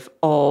narrative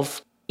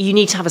of you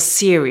need to have a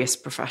serious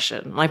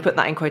profession? I put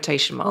that in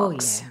quotation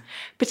marks. Oh, yeah.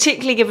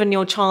 Particularly given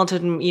your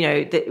childhood and,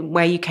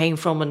 where you came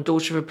from and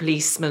daughter of a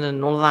policeman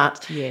and all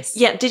that. Yes.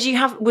 Yeah.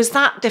 Was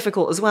that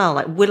difficult as well?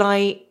 Like, will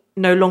I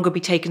no longer be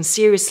taken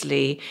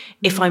seriously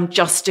if I'm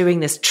just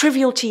doing this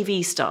trivial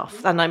TV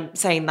stuff? And I'm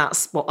saying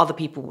that's what other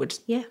people would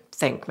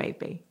think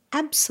maybe.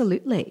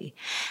 Absolutely.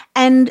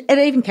 And it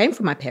even came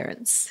from my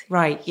parents.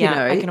 Right,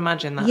 yeah, I can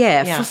imagine that.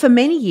 Yeah. For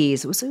many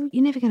years, it was,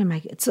 you're never going to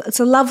make it. It's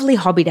a lovely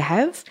hobby to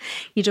have.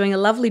 You're doing a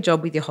lovely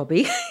job with your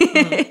hobby.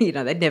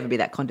 They'd never be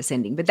that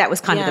condescending, but that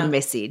was kind of the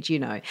message,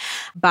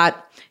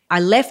 But I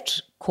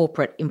left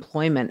corporate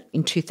employment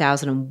in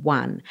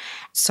 2001,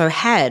 so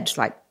had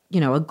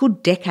a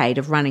good decade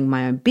of running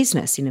my own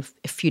business in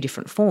a few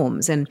different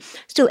forms. And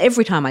still,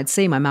 every time I'd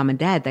see my mum and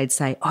dad, they'd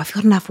say, have you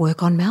got enough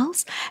work on,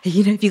 Mels? Have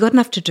you got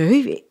enough to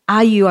do?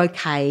 Are you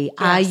okay? Yes.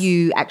 Are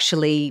you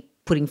actually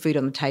putting food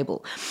on the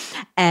table?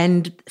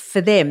 And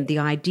for them, the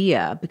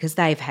idea, because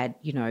they've had,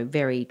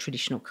 very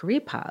traditional career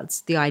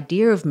paths, the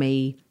idea of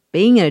me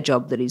being in a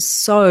job that is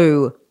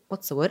so,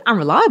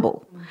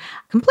 unreliable,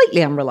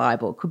 completely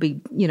unreliable, could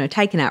be,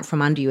 taken out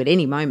from under you at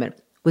any moment,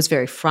 was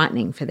very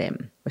frightening for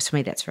them. Whereas for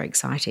me, that's very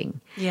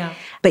exciting. Yeah.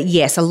 But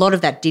yes, a lot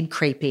of that did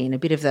creep in, a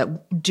bit of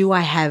that, do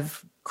I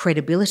have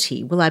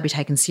credibility? Will I be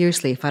taken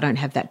seriously if I don't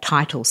have that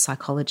title,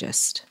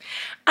 psychologist?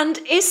 And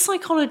is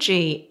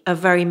psychology a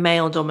very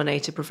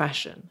male-dominated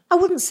profession? I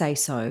wouldn't say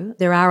so.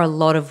 There are a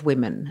lot of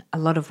women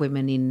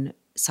in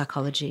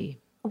psychology.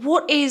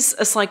 What is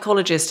a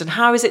psychologist and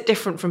how is it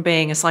different from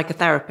being a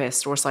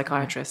psychotherapist or a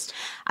psychiatrist?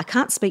 I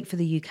can't speak for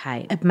the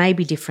UK. It may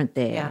be different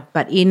there.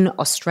 But in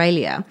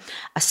Australia,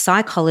 a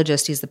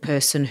psychologist is the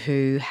person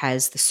who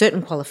has the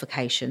certain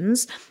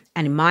qualifications.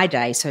 And in my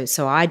day,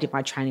 so I did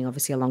my training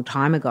obviously a long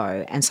time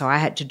ago. And so I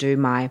had to do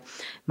my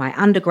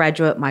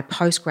undergraduate, my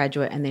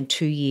postgraduate, and then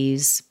 2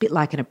 years, a bit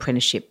like an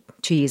apprenticeship,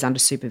 2 years under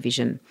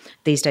supervision.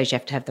 These days you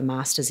have to have the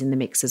masters in the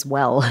mix as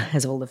well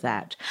as all of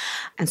that.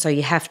 And so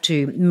you have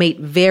to meet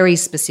very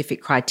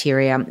specific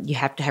criteria. You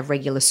have to have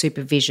regular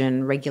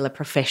supervision, regular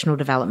professional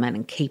development,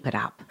 and keep it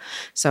up.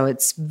 So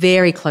it's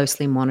very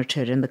closely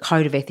monitored, and the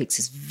code of ethics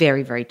is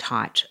very, very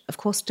tight. Of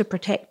course, to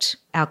protect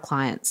our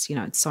clients,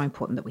 it's so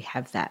important that we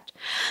have that.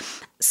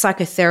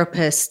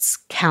 Psychotherapists,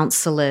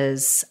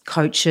 counsellors,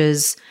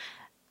 coaches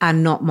are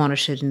not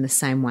monitored in the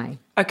same way.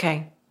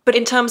 Okay. But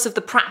in terms of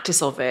the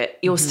practice of it,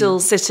 you're still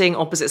sitting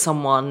opposite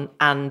someone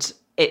and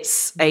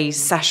it's a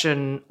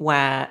session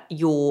where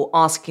you're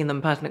asking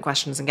them pertinent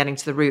questions and getting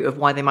to the root of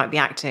why they might be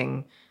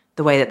acting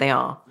the way that they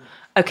are.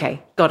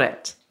 Okay, got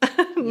it.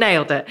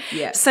 Nailed it.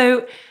 Yeah.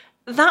 So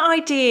that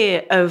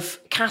idea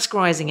of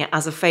categorising it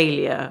as a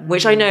failure,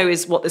 which I know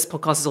is what this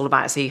podcast is all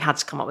about, so you had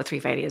to come up with 3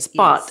 failures,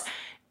 but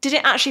did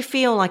it actually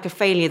feel like a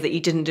failure that you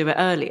didn't do it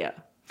earlier?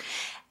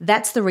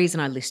 That's the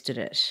reason I listed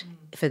it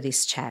for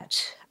this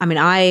chat. I mean,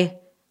 I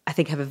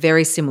think have a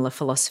very similar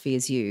philosophy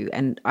as you,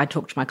 and I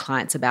talk to my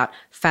clients about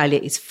failure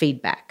is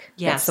feedback.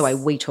 Yes. That's the way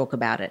we talk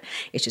about it.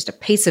 It's just a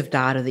piece of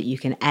data that you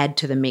can add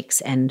to the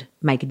mix and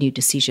make a new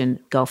decision,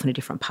 go off on a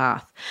different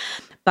path.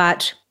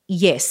 But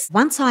yes,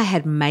 once I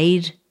had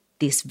made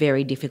this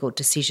very difficult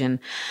decision,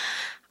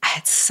 I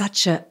had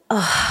such now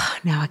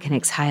I can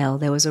exhale.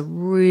 There was a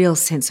real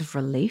sense of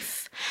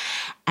relief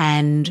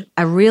and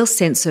a real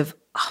sense of,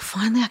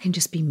 finally I can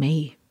just be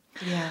me.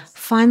 Yes.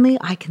 Finally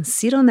I can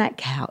sit on that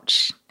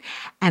couch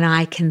and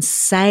I can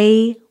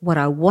say what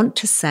I want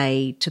to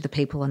say to the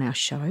people on our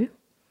show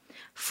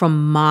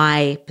from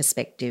my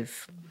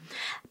perspective.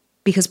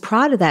 Because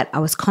prior to that, I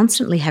was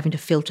constantly having to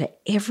filter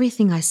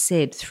everything I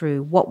said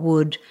through what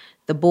would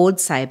the board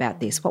say about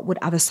this? What would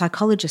other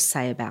psychologists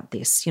say about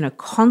this?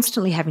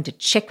 Constantly having to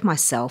check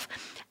myself.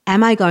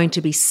 Am I going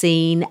to be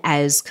seen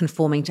as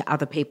conforming to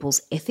other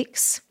people's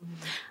ethics?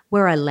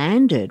 Where I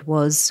landed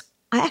was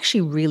I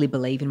actually really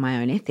believe in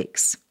my own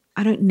ethics.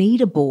 I don't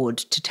need a board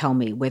to tell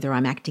me whether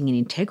I'm acting in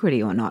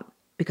integrity or not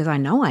because I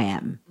know I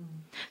am.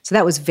 So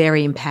that was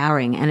very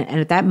empowering. And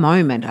at that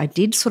moment, I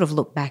did sort of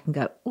look back and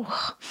go,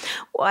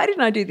 why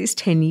didn't I do this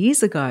 10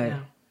 years ago? Yeah.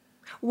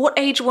 What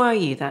age were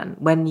you then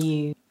when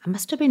you... I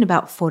must have been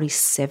about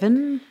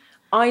 47.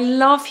 I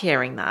love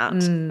hearing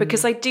that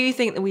because I do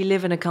think that we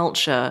live in a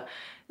culture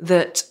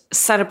that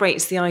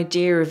celebrates the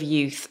idea of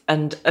youth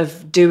and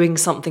of doing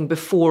something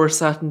before a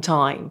certain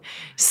time.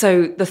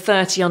 So the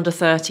 30 under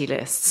 30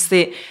 lists,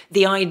 the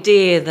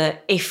idea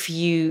that if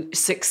you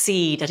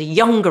succeed at a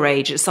younger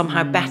age, it's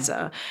somehow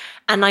better.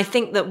 And I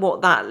think that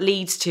what that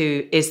leads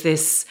to is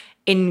this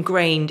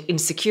ingrained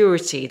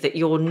insecurity that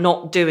you're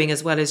not doing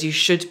as well as you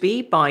should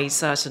be by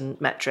certain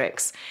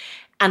metrics.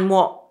 And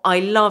what I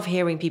love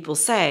hearing people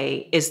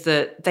say is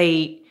that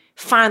they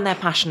found their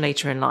passion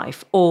later in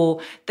life,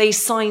 or they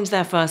signed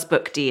their first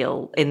book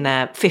deal in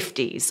their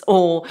 50s,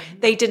 or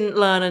they didn't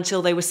learn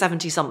until they were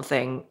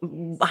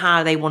 70-something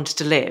how they wanted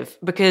to live.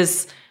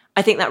 Because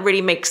I think that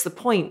really makes the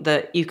point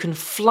that you can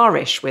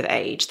flourish with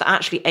age, that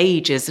actually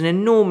age is an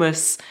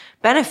enormous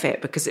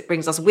benefit because it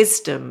brings us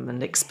wisdom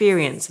and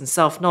experience and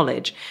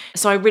self-knowledge.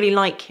 So I really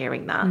like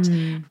hearing that.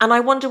 And I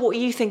wonder what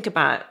you think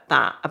about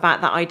that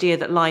idea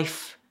that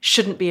life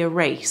shouldn't be a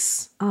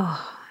race.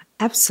 Oh,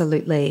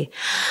 absolutely.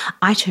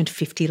 I turned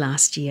 50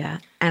 last year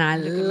and I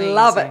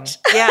love it.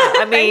 Yeah,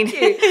 I mean.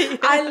 Thank you.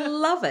 I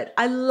love it.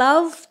 I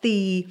love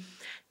the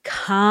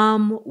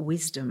calm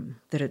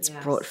wisdom that it's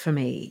brought for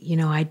me.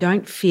 I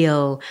don't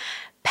feel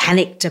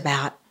panicked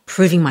about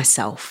proving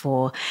myself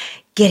or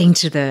getting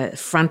to the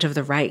front of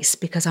the race,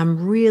 because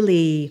I'm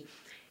really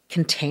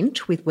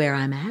content with where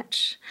I'm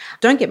at.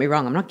 Don't get me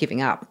wrong, I'm not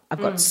giving up.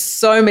 I've got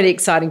so many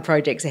exciting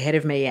projects ahead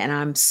of me and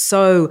I'm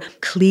so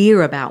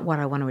clear about what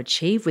I want to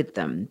achieve with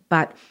them.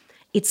 But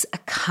it's a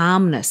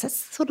calmness. That's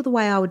sort of the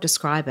way I would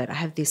describe it. I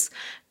have this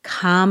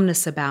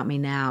calmness about me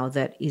now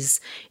that is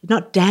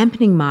not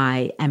dampening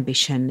my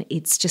ambition.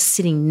 It's just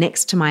sitting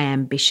next to my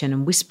ambition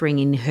and whispering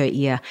in her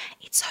ear,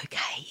 it's okay,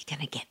 you're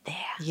going to get there.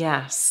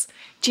 Yes.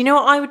 Do you know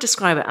what I would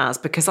describe it as?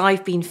 Because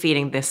I've been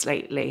feeling this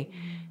lately.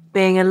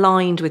 Being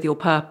aligned with your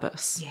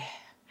purpose. Yeah.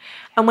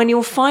 And when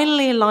you're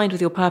finally aligned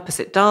with your purpose,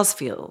 it does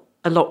feel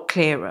a lot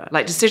clearer.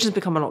 Like decisions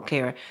become a lot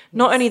clearer.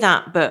 Not only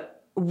that,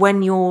 but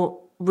when you're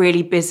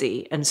really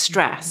busy and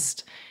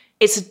stressed,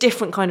 it's a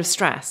different kind of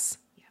stress.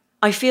 Yeah.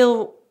 I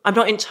feel I'm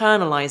not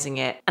internalizing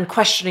it and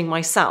questioning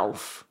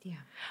myself. Yeah.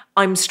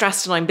 I'm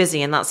stressed and I'm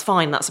busy and that's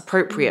fine. That's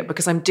appropriate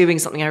because I'm doing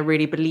something I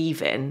really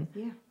believe in.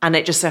 Yeah. And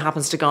it just so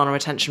happens to garner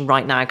attention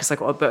right now because I've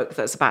got a book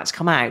that's about to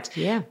come out.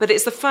 Yeah. But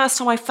it's the first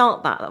time I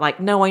felt that, like,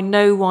 no, I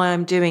know why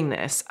I'm doing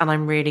this and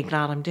I'm really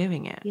glad I'm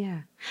doing it. Yeah.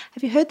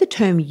 Have you heard the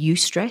term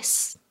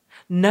eustress?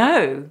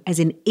 No. As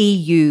in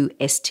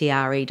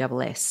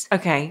EUSTRESS.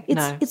 Okay,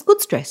 no. It's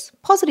good stress,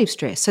 positive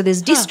stress. So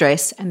there's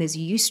distress and there's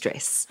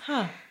eustress.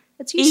 Huh.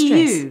 It's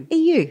eustress.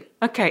 EU.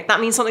 Okay,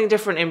 that means something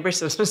different in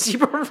Bristol, as you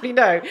probably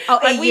know. Oh,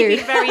 like, EU. We've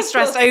been very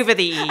stressed over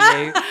the EU.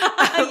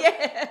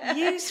 Yeah.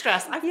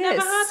 Eustress. I've never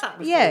heard that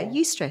before. Yeah,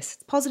 eustress.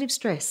 It's positive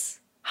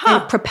stress. Huh.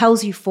 And it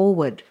propels you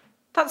forward.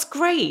 That's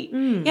great.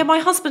 Yeah, my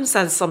husband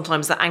says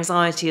sometimes that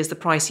anxiety is the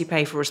price you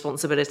pay for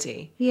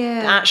responsibility.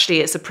 Yeah. But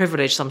actually, it's a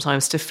privilege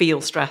sometimes to feel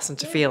stress and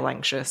to feel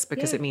anxious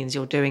because it means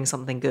you're doing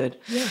something good.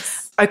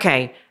 Yes.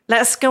 Okay,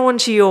 let's go on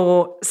to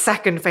your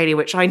second failure,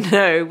 which I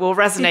know will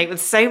resonate with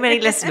so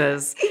many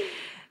listeners.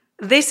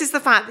 This is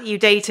the fact that you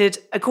dated,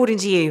 according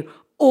to you,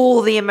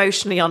 all the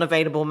emotionally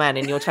unavailable men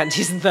in your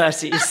 20s and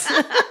 30s.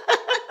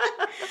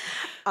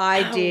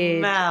 I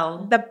did.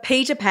 Mel. The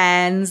Peter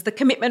Pans, the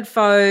commitment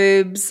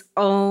phobes,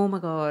 oh my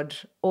God,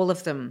 all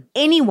of them.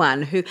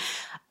 Anyone who,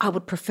 I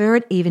would prefer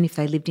it even if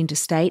they lived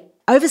interstate.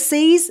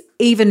 Overseas,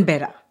 even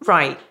better.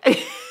 Right.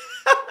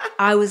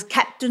 I was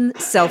Captain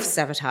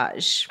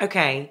Self-Sabotage.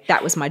 Okay.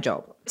 That was my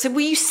job. So were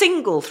you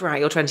single throughout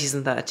your 20s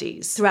and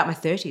 30s? Throughout my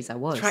 30s, I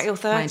was. Throughout your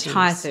 30s? My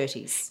entire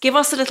 30s. Give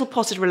us a little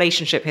potted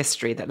relationship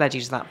history that led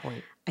you to that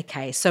point.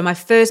 Okay, so my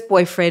first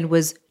boyfriend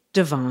was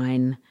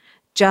divine.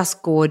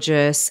 Just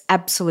gorgeous,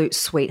 absolute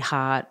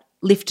sweetheart,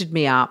 lifted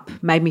me up,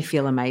 made me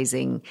feel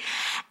amazing.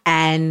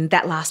 And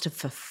that lasted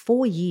for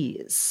 4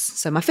 years.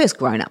 So my first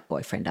grown-up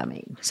boyfriend, I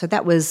mean. So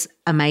that was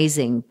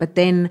amazing. But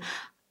then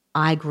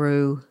I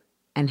grew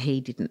and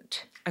he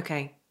didn't.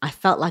 Okay. I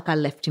felt like I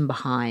left him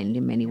behind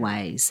in many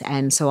ways.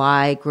 And so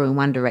I grew in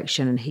one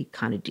direction and he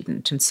kind of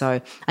didn't. And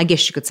so I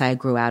guess you could say I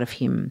grew out of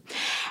him.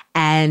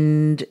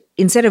 And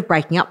instead of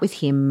breaking up with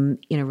him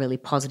in a really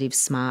positive,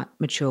 smart,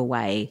 mature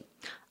way,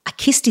 I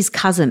kissed his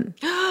cousin,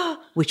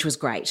 which was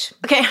great.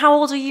 Okay, how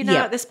old are you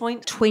now at this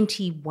point?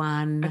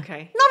 21.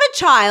 Okay. Not a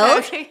child.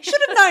 Okay.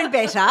 Should have known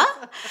better.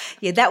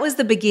 Yeah, that was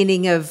the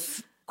beginning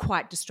of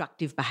quite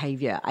destructive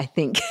behaviour, I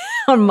think,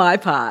 on my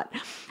part.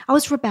 I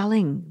was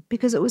rebelling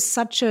because it was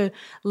such a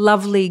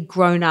lovely,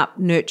 grown-up,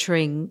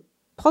 nurturing,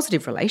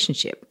 positive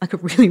relationship. Like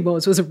it really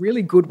was. It was a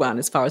really good one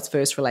as far as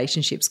first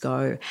relationships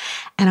go.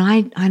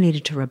 And I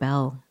needed to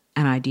rebel,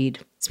 and I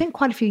did. Spent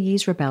quite a few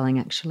years rebelling,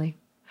 actually.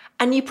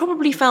 And you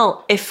probably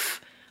felt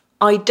if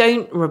I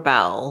don't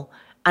rebel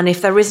and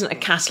if there isn't a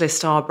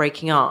catalyst to our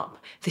breaking up,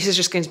 this is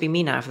just going to be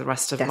me now for the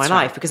rest of my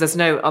life because there's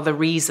no other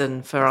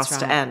reason for us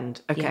to end.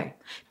 Okay. Yeah.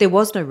 There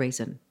was no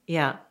reason.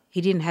 Yeah.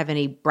 He didn't have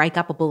any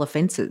break-upable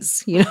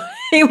offences, you know.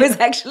 It was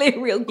actually a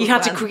real good one. You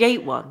had to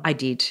create one. I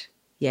did,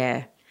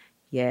 yeah.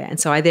 Yeah, and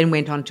so I then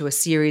went on to a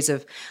series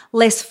of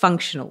less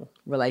functional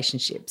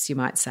relationships, you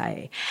might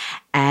say,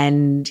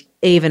 and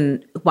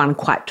even one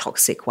quite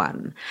toxic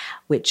one,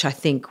 which I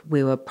think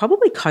we were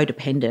probably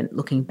codependent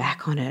looking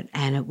back on it.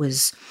 And it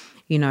was,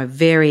 you know,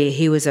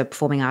 he was a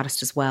performing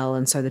artist as well,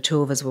 and so the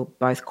two of us were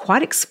both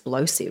quite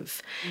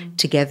explosive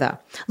together.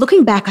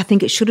 Looking back, I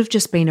think it should have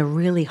just been a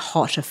really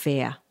hot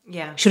affair.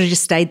 Yeah. Should have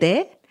just stayed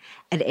there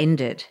and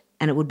ended,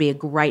 and it would be a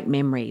great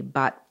memory,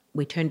 but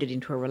we turned it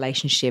into a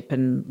relationship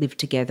and lived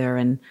together,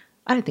 and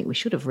I don't think we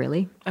should have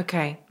really.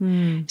 Okay.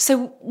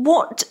 So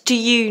what do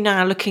you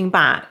now, looking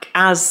back,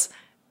 as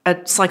a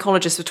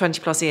psychologist for 20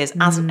 plus years,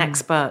 as an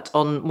expert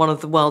on one of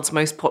the world's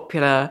most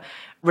popular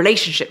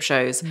relationship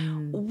shows,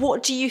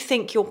 what do you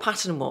think your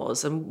pattern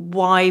was and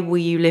why were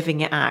you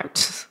living it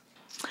out?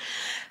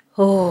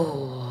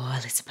 Oh,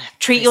 Elizabeth.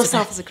 Treat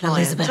yourself as a client.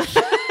 Elizabeth.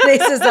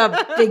 This is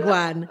a big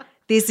one.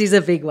 This is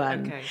a big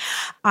one. Okay.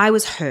 I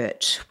was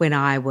hurt when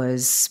I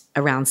was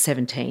around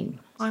 17.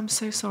 I'm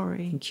so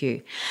sorry. Thank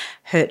you.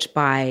 Hurt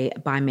by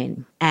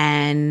men.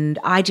 And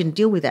I didn't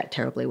deal with that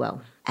terribly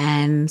well.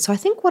 And so I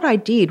think what I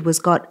did was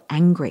got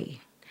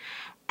angry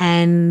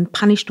and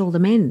punished all the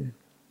men.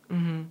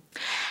 Mm-hmm.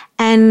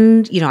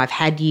 And, you know, I've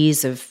had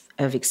years of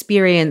of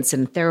experience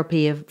and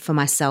therapy for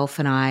myself,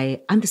 and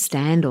I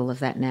understand all of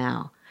that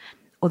now.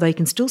 Although you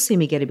can still see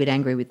me get a bit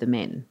angry with the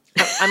men.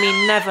 I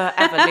mean, never,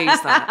 ever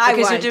lose that.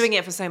 Because you're doing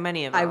it for so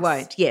many of us. I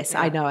won't. Yes,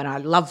 yeah. I know, and I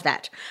love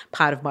that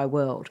part of my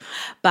world.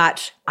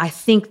 But I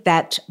think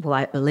that,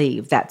 I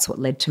believe that's what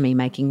led to me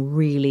making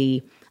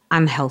really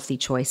unhealthy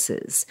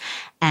choices.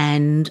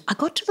 And I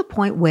got to the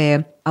point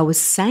where I was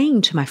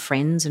saying to my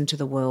friends and to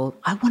the world,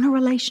 I want a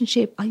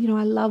relationship. I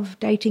love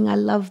dating. I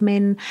love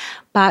men.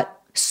 But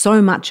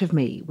so much of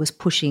me was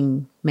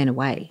pushing men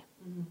away.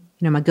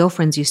 My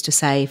girlfriends used to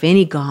say if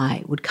any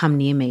guy would come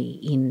near me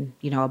in,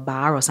 a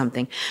bar or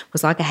something, it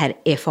was like I had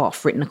F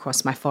off written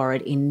across my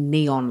forehead in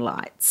neon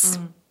lights.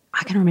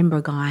 I can remember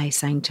a guy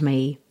saying to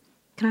me,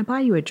 "Can I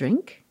buy you a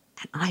drink?"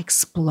 And I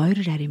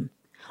exploded at him.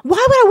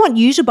 "Why would I want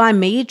you to buy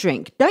me a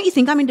drink? Don't you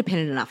think I'm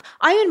independent enough?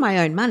 I earn my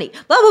own money."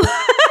 Blah, blah,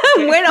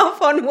 blah. Went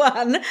off on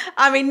one.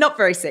 I mean, not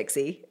very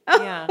sexy.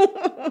 Yeah.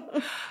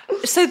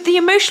 So the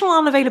emotional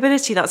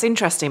unavailability, that's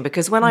interesting,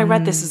 because when I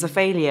read this as a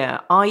failure,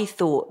 I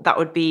thought that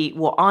would be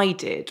what I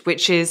did,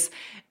 which is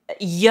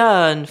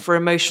yearn for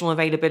emotional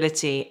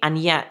availability and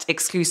yet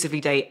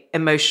exclusively date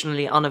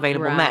emotionally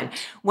unavailable men.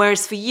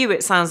 Whereas for you,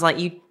 it sounds like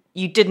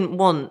you didn't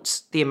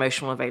want the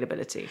emotional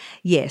availability.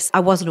 Yes, I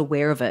wasn't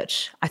aware of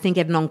it. I think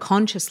at an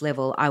unconscious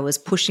level, I was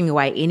pushing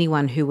away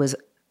anyone who was,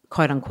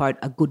 quote unquote,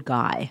 a good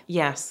guy.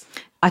 Yes.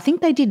 I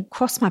think they did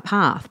cross my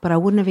path, but I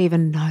wouldn't have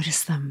even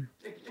noticed them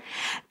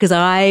because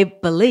I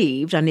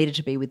believed I needed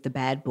to be with the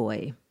bad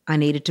boy. I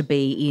needed to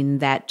be in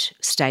that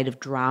state of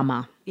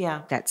drama,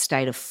 that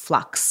state of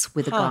flux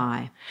with a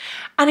guy.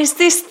 And is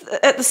this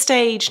at the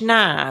stage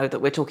now that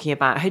we're talking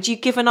about? Had you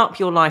given up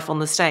your life on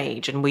the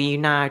stage and were you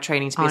now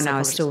training to be a psychologist? No, I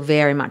was still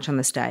very much on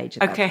the stage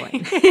at that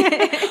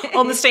point.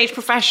 On the stage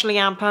professionally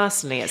and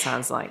personally, it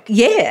sounds like.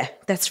 Yeah,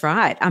 that's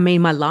right. I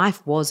mean, my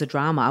life was a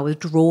drama. I was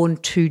drawn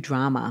to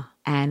drama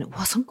and it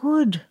wasn't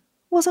good. It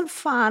wasn't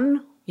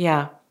fun.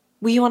 Yeah.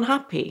 Were you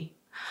unhappy?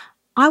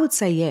 I would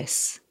say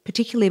yes,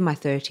 particularly in my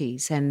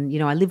 30s. And,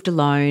 I lived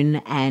alone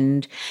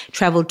and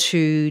travelled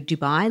to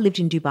Dubai, lived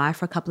in Dubai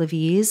for a couple of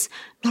years.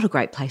 Not a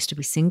great place to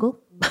be single.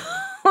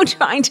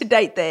 Trying to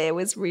date there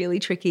was really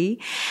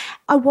tricky.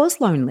 I was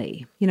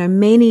lonely.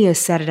 Many a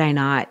Saturday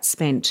night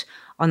spent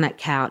on that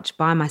couch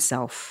by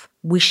myself,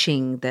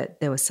 wishing that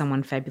there was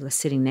someone fabulous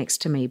sitting next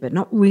to me, but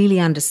not really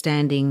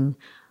understanding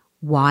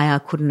why I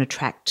couldn't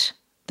attract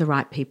the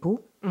right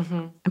people.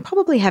 Mm-hmm. And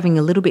probably having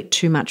a little bit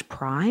too much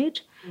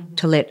pride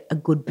to let a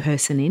good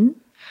person in.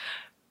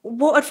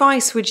 What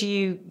advice would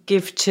you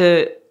give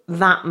to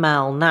that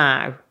Mel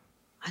now?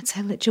 I'd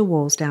say let your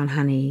walls down,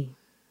 honey.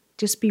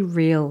 Just be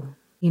real.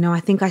 I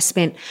think I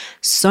spent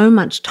so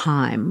much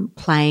time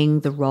playing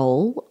the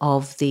role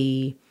of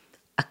the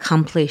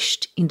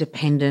accomplished,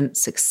 independent,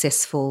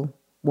 successful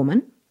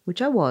woman,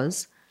 which I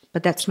was,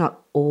 but that's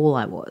not all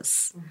I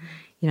was.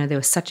 Mm-hmm. There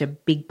was such a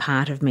big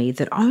part of me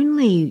that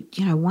only,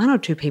 one or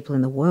two people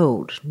in the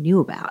world knew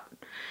about,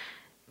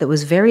 that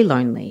was very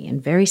lonely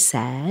and very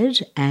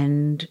sad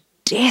and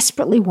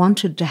desperately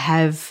wanted to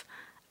have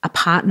a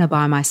partner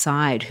by my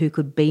side who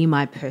could be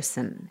my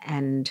person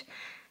and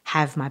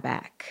have my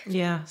back.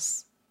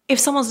 Yes. If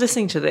someone's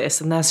listening to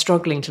this and they're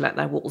struggling to let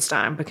their walls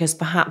down because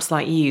perhaps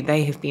like you,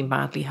 they have been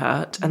badly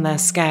hurt and they're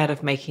scared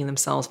of making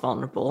themselves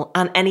vulnerable,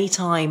 and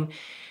anytime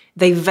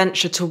they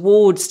venture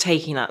towards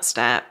taking that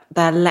step,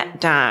 they're let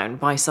down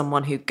by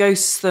someone who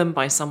ghosts them,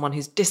 by someone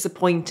who's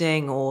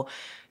disappointing or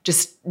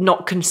just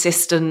not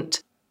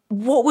consistent,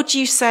 what would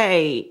you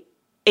say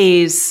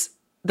is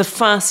the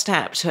first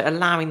step to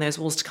allowing those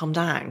walls to come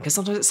down? Because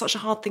sometimes it's such a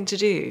hard thing to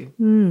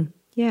do.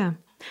 Yeah.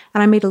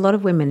 And I meet a lot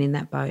of women in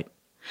that boat.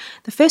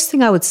 The first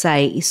thing I would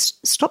say is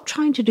stop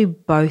trying to do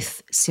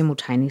both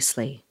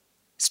simultaneously.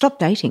 Stop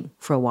dating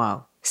for a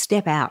while.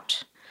 Step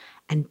out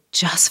and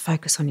just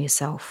focus on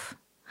yourself.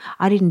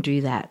 I didn't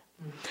do that.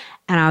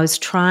 And I was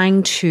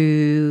trying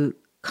to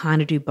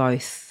kind of do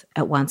both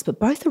at once, but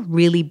both are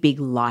really big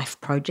life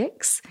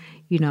projects,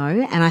 and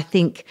I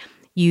think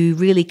you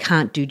really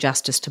can't do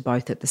justice to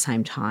both at the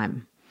same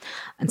time.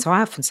 And so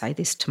I often say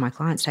this to my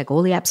clients, take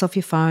all the apps off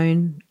your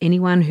phone.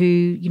 Anyone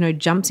who,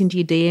 jumps into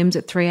your DMs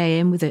at 3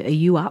 a.m. with a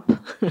you up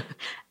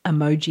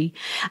emoji,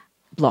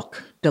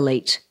 block,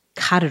 delete,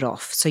 cut it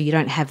off so you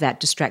don't have that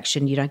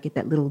distraction, you don't get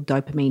that little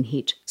dopamine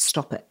hit,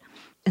 stop it.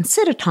 And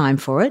set a time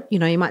for it. You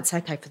might say,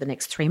 okay, for the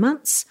next 3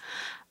 months,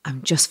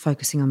 I'm just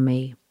focusing on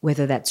me,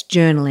 whether that's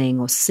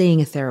journaling or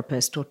seeing a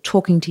therapist or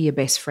talking to your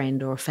best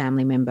friend or a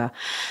family member.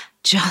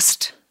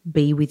 Just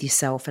be with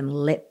yourself and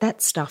let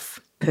that stuff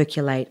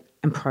percolate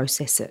and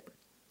process it,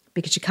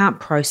 because you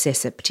can't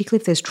process it, particularly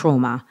if there's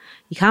trauma,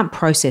 you can't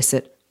process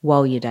it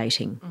while you're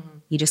dating. Mm-hmm.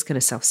 You're just going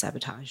to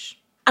self-sabotage.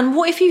 And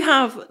what if you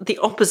have the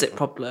opposite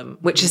problem,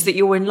 which is that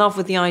you're in love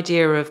with the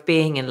idea of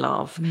being in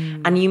love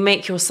and you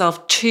make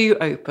yourself too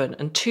open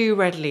and too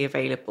readily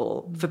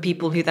available for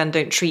people who then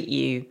don't treat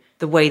you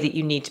the way that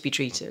you need to be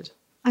treated?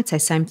 I'd say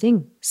same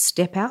thing.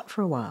 Step out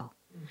for a while.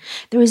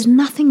 There is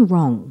nothing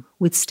wrong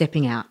with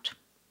stepping out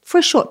for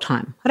a short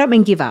time. I don't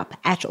mean give up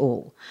at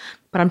all,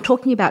 but I'm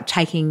talking about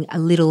taking a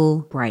little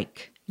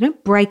break. You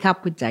don't break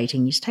up with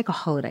dating, you just take a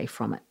holiday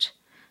from it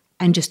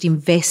and just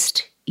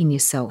invest in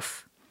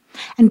yourself.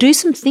 And do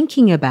some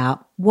thinking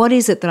about, what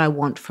is it that I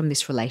want from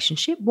this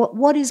relationship?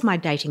 What is my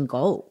dating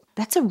goal?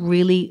 That's a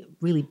really,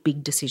 really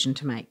big decision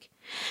to make.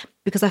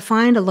 Because I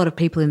find a lot of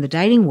people in the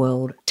dating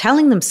world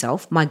telling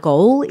themselves, my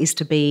goal is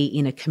to be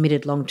in a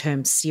committed,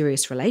 long-term,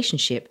 serious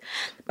relationship,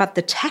 but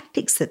the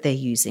tactics that they're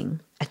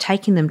using are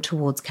taking them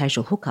towards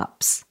casual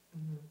hookups.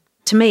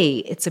 To me,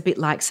 it's a bit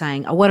like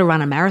saying, I want to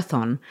run a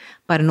marathon,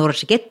 but in order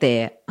to get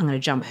there, I'm going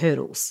to jump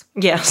hurdles.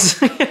 Yes.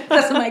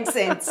 Doesn't make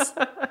sense.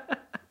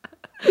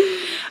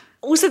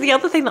 Also, the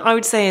other thing that I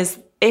would say is,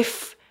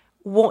 if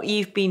what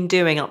you've been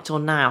doing up till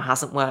now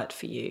hasn't worked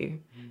for you,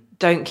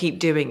 don't keep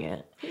doing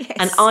it. Yes.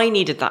 And I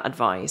needed that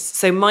advice.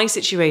 So my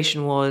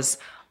situation was,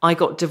 I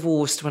got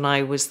divorced when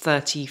I was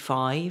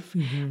 35,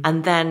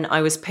 and then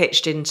I was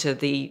pitched into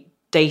the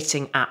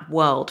dating app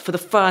world for the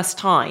first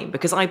time,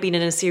 because I've been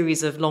in a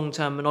series of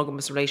long-term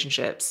monogamous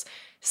relationships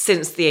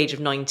since the age of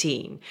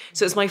 19.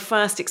 So it was my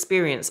first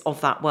experience of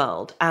that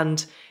world,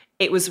 and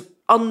it was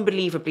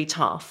unbelievably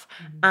tough,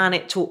 and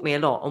it taught me a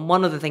lot. And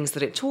one of the things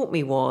that it taught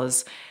me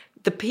was,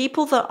 the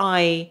people that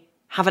I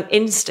have an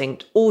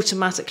instinct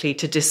automatically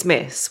to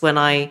dismiss when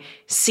I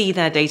see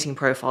their dating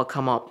profile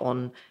come up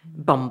on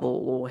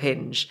Bumble or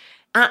Hinge,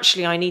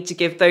 actually I need to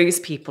give those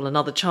people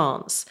another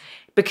chance,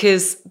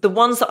 because the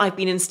ones that I've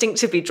been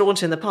instinctively drawn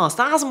to in the past,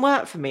 that hasn't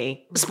worked for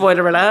me.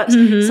 Spoiler alert.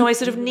 So I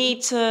sort of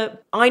needed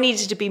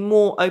to be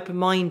more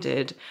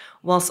open-minded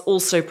whilst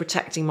also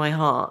protecting my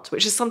heart,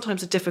 which is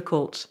sometimes a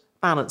difficult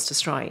balance to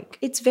strike.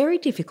 It's very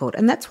difficult.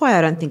 And that's why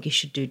I don't think you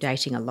should do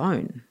dating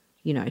alone.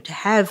 You know, to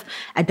have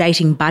a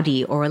dating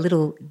buddy or a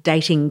little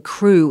dating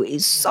crew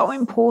is so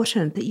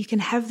important, that you can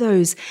have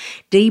those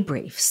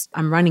debriefs.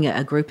 I'm running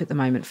a group at the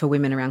moment for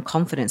women around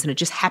confidence, and it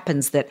just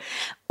happens that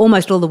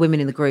almost all the women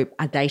in the group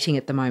are dating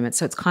at the moment.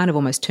 So it's kind of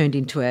almost turned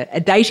into a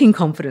dating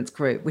confidence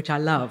group, which I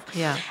love.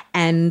 Yeah.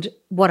 And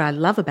what I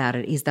love about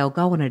it is they'll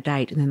go on a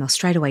date and then they'll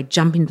straight away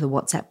jump into the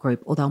WhatsApp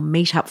group, or they'll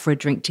meet up for a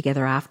drink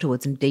together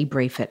afterwards and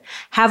debrief it.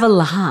 Have a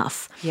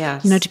laugh.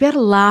 Yes. You know, to be able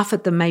to laugh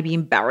at the maybe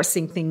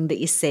embarrassing thing that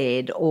you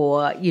said,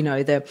 or, you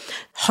know, the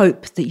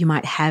hope that you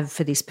might have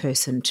for this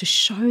person. To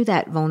show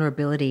that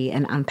vulnerability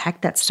and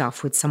unpack that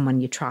stuff with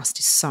someone you trust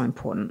is so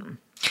important.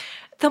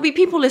 There'll be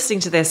people listening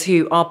to this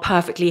who are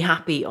perfectly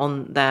happy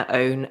on their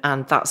own,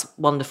 and that's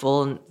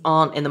wonderful, and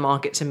aren't in the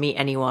market to meet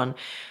anyone.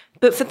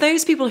 But for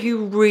those people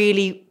who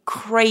really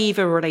crave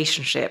a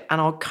relationship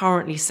and are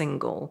currently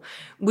single,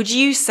 would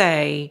you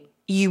say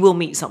you will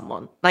meet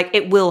someone? Like,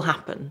 it will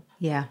happen?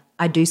 Yeah,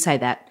 I do say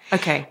that.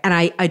 Okay. And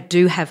I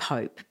do have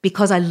hope,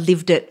 because I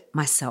lived it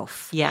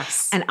myself.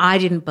 Yes. And I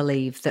didn't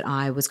believe that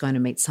I was going to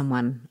meet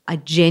someone. I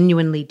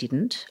genuinely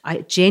didn't.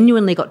 I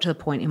genuinely got to the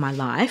point in my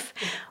life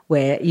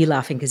where, you're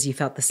laughing because you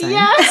felt the same.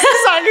 Yes,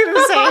 exactly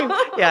the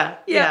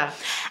same. Yeah.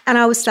 And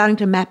I was starting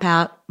to map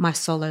out my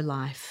solo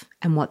life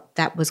and what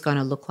that was going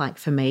to look like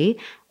for me,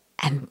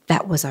 and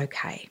that was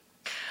okay.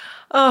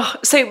 Oh,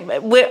 so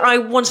I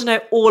want to know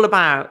all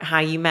about how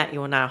you met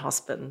your now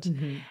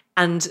husband.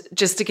 And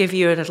just to give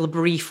you a little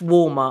brief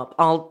warm-up,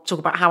 I'll talk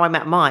about how I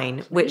met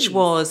mine, which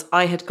was,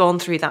 I had gone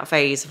through that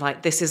phase of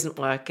like, this isn't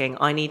working,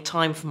 I need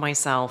time for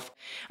myself.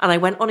 And I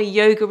went on a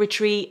yoga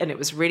retreat, and it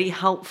was really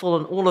helpful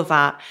and all of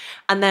that.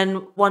 And then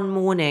one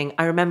morning,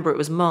 I remember it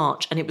was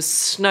March and it was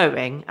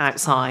snowing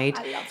outside.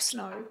 I love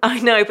snow. I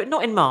know, but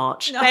not in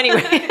March. No.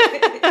 Anyway.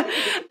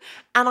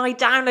 And I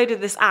downloaded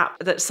this app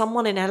that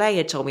someone in LA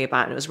had told me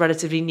about, and it was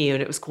relatively new,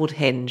 and it was called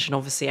Hinge, and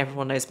obviously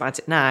everyone knows about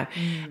it now.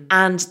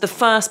 And the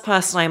first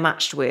person I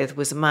matched with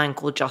was a man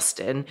called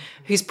Justin,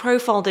 whose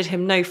profile did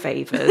him no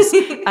favours.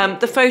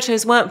 The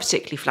photos weren't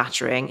particularly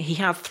flattering. He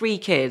had 3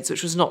 kids,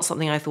 which was not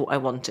something I thought I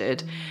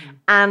wanted.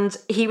 And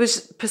he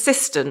was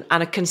persistent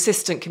and a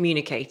consistent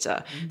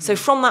communicator. So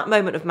from that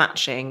moment of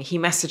matching, he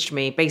messaged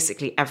me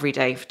basically every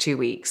day for 2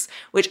 weeks,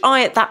 which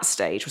I, at that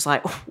stage, was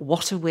like, oh,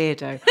 what a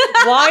weirdo.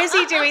 Why is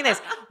he doing this?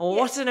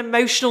 What an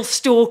emotional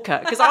stalker.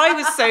 Because I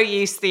was so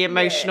used to the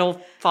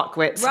emotional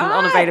fuckwits and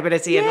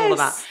unavailability and all of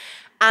that.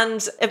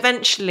 And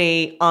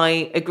eventually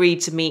I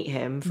agreed to meet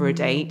him for a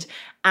date.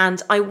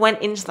 And I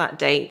went into that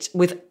date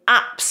with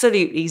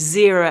absolutely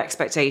zero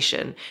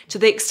expectation, to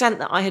the extent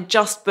that I had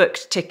just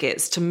booked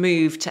tickets to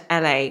move to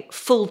LA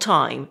full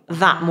time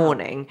that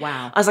morning.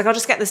 Wow. I was like, I'll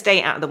just get this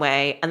date out of the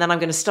way, and then I'm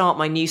going to start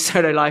my new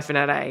solo life in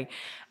LA.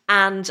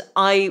 And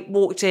I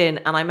walked in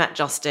and I met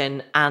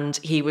Justin, and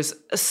he was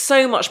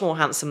so much more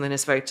handsome than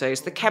his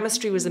photos. The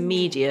chemistry was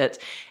immediate.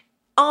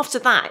 After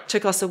that, it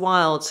took us a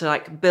while to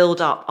like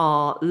build up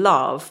our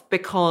love,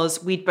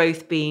 because we'd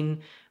both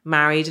been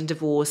married and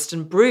divorced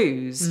and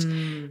bruised.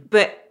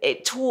 But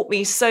it taught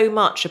me so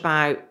much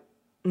about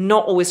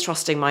not always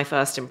trusting my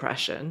first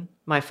impression,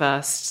 my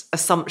first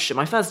assumption,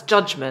 my first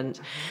judgment.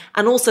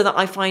 And also that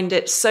I find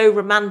it so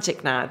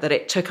romantic now that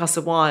it took us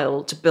a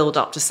while to build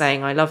up to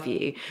saying I love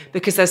you,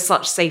 because there's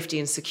such safety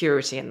and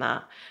security in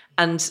that.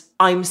 And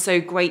I'm so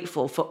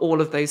grateful for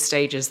all of those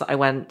stages that I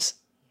went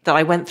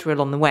through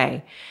along the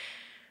way.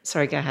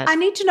 Sorry, go ahead. I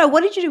need to know,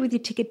 what did you do with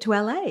your ticket to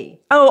LA?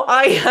 Oh,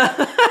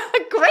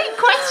 great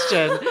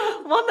question.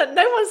 One that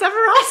no one's ever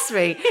asked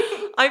me.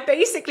 I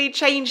basically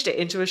changed it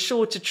into a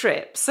shorter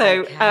trip.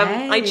 So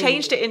I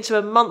changed it into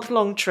a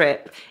month-long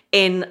trip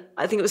in,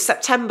 I think it was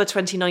September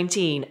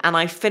 2019, and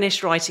I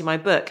finished writing my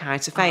book, How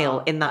to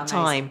Fail, in that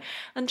time.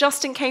 And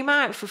Justin came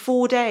out for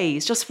 4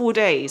 days, just 4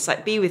 days,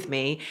 like be with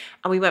me.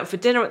 And we went for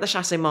dinner at the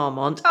Chateau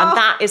Marmont. And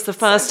that is the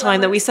first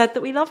time that we said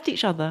that we loved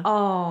each other.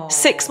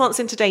 6 months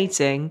into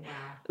dating.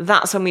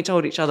 That's when we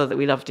told each other that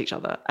we loved each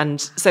other. And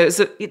so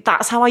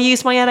that's how I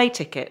used my LA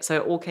ticket. So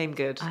it all came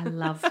good. I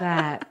love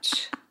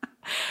that.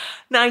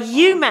 Now,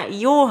 you met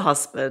your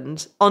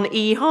husband on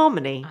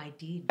eHarmony. I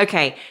did.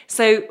 Okay,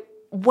 so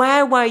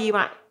where were you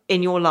at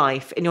in your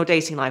life, in your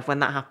dating life, when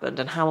that happened,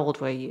 and how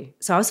old were you?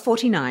 So I was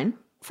 49.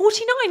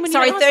 49 when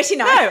Sorry, you met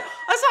 39. No, I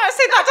was about to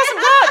say that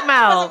doesn't work,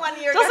 Mel.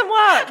 1 year Doesn't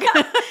work.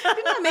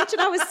 Didn't I mention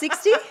I was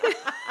 60?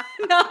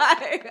 No,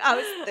 I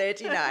was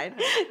 39.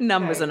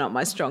 Numbers are not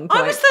my strong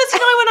point. I was 39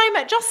 when I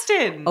met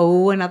Justin.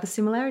 Oh, another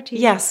similarity.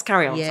 Yes,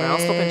 carry on. Sorry, I'll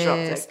stop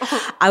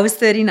interrupting. I was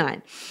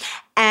 39.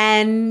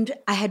 And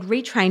I had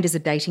retrained as a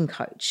dating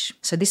coach.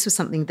 So this was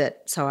something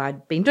so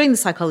I'd been doing the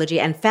psychology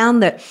and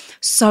found that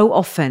so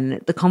often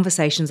the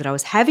conversations that I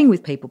was having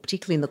with people,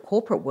 particularly in the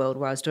corporate world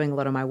where I was doing a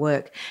lot of my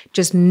work,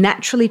 just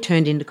naturally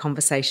turned into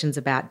conversations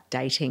about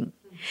dating.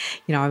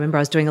 You know, I remember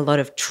I was doing a lot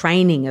of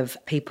training of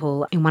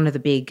people in one of the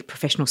big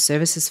professional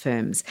services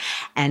firms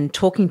and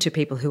talking to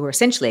people who were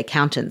essentially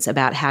accountants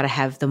about how to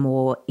have the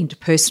more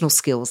interpersonal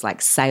skills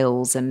like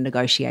sales and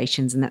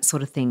negotiations and that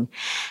sort of thing.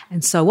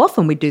 And so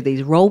often we'd do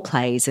these role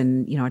plays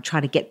and, you know, I'd try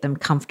to get them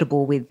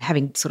comfortable with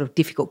having sort of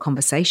difficult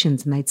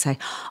conversations, and they'd say,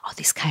 oh,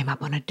 this came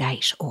up on a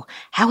date, or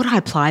how would I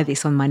apply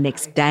this on my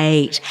next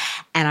date?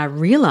 And I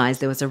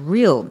realised there was a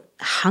real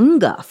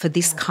hunger for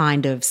this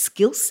kind of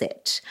skill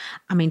set.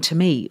 I mean, to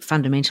me,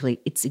 fundamentally,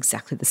 it's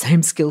exactly the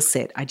same skill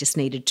set. I just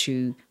needed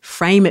to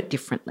frame it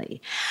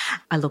differently.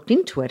 I looked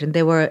into it, and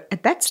there were,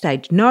 at that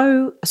stage,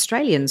 no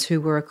Australians who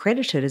were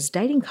accredited as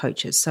dating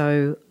coaches.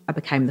 So I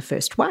became the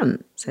first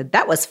one. So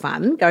that was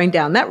fun, going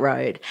down that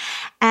road,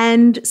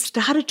 and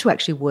started to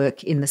actually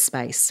work in the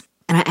space.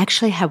 And I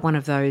actually had one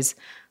of those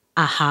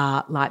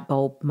aha light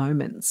bulb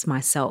moments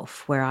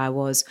myself, where I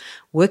was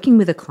working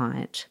with a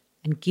client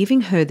and giving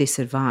her this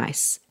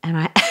advice. And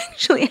I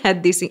actually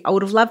had this, I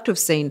would have loved to have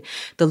seen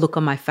the look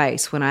on my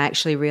face when I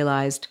actually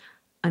realised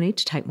I need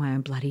to take my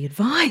own bloody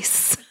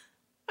advice.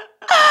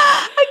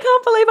 I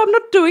can't believe I'm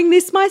not doing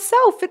this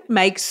myself. It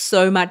makes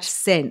so much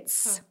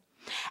sense.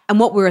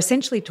 And what we're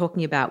essentially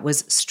talking about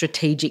was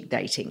strategic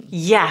dating.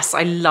 Yes,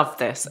 I love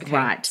this. Okay.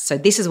 Right. So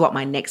this is what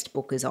my next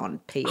book is on,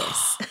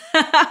 PS.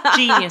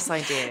 Genius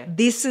idea.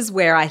 This is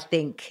where I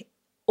think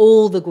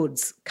all the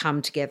goods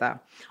come together.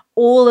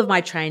 All of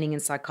my training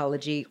in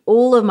psychology,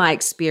 all of my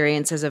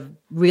experience as a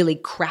really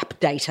crap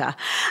dater,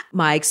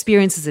 my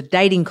experience as a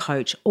dating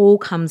coach, all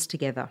comes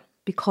together,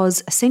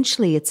 because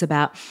essentially it's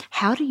about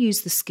how to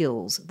use the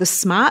skills, the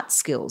smart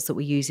skills that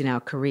we use in our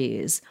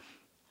careers,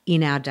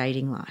 in our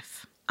dating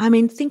life. I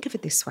mean, think of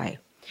it this way.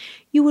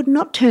 You would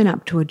not turn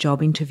up to a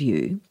job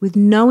interview with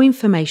no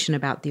information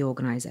about the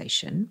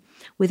organisation,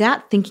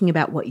 without thinking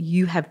about what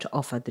you have to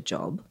offer the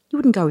job. You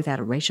wouldn't go without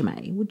a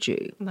resume, would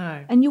you?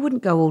 No. And you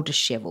wouldn't go all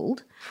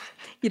dishevelled.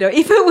 You know,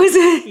 if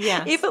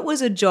it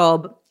was a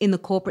job in the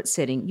corporate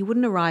setting, you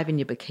wouldn't arrive in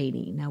your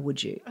bikini, now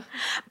would you?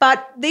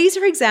 But these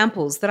are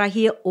examples that I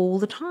hear all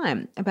the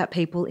time about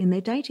people in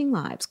their dating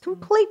lives.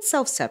 Complete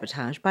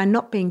self-sabotage by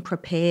not being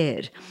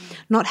prepared,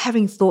 not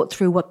having thought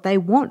through what they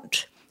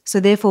want. So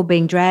therefore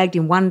being dragged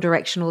in one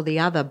direction or the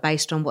other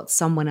based on what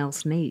someone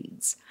else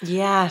needs.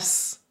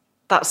 Yes,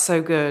 that's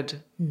so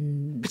good,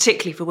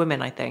 particularly for women,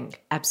 I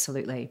think.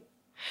 Absolutely.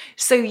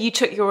 So you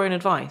took your own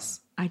advice?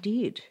 I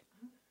did.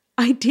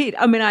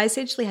 I mean, I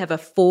essentially have a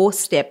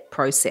 4-step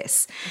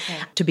process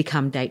to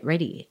become date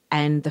ready.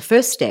 And the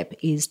first step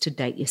is to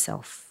date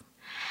yourself.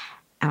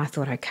 And I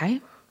thought,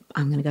 okay,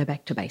 I'm going to go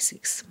back to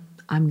basics.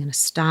 I'm going to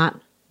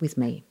start with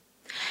me.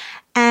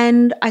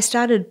 And I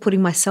started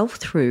putting myself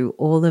through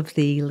all of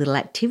the little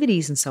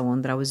activities and so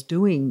on that I was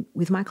doing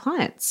with my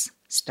clients.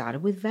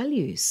 Started with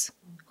values.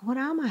 What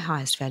are my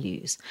highest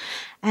values?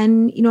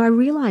 And, you know, I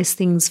realised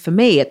things for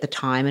me at the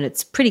time, and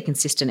it's pretty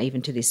consistent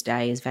even to this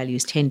day, as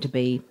values tend to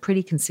be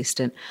pretty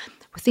consistent,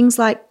 with things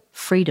like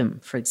freedom,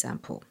 for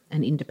example,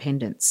 and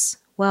independence.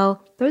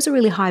 Well, those are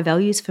really high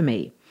values for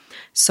me.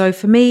 So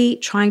for me,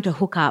 trying to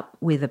hook up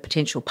with a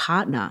potential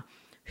partner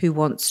who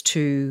wants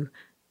to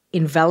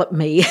envelop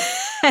me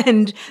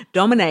and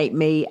dominate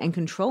me and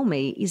control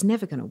me is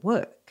never going to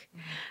work,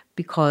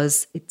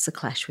 because it's a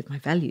clash with my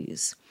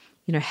values.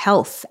 You know,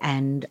 health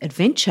and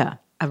adventure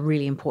are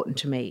really important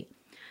to me.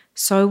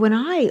 So when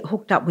I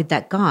hooked up with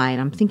that guy,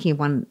 and I'm thinking of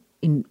one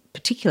in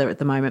particular at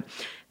the moment,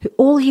 who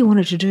all he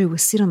wanted to do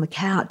was sit on the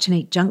couch and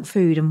eat junk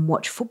food and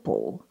watch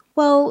football,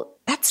 well,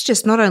 that's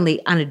just not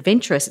only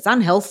unadventurous, it's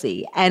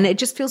unhealthy, and it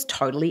just feels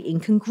totally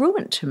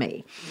incongruent to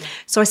me.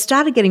 So I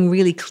started getting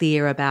really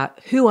clear about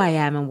who I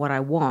am and what I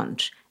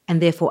want,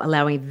 and therefore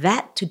allowing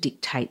that to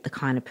dictate the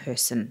kind of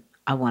person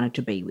I wanted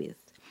to be with.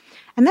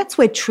 And that's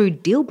where true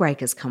deal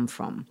breakers come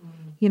from.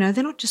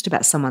 They're not just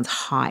about someone's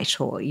height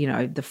or,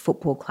 the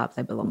football club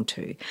they belong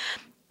to.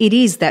 It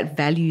is that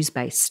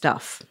values-based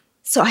stuff.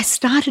 So I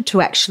started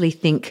to actually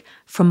think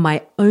from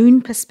my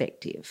own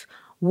perspective,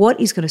 what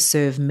is going to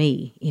serve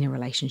me in a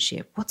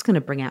relationship? What's going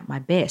to bring out my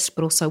best,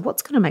 but also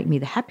what's going to make me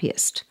the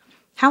happiest?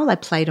 How will I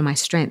play to my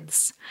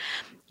strengths?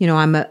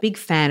 I'm a big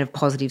fan of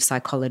positive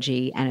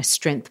psychology and a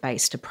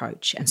strength-based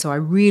approach. And so I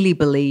really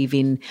believe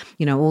in,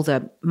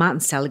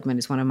 Martin Seligman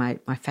is one of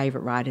my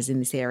favourite writers in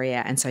this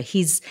area. And so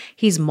his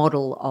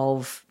model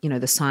of,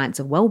 the science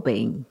of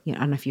well-being, I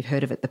don't know if you've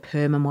heard of it, the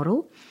PERMA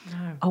model.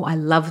 No. Oh, I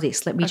love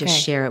this. Let me just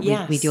share it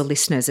with your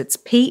listeners. It's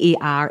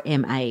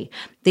PERMA.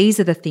 These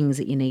are the things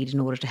that you need in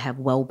order to have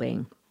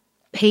well-being.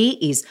 P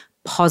is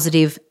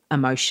positive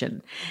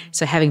emotion.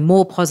 So having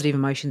more positive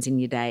emotions in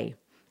your day.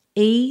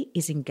 E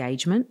is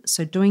engagement,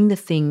 so doing the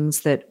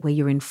things where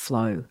you're in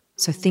flow,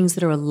 so things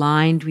that are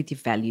aligned with your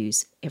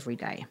values every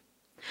day.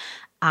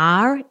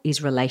 R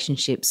is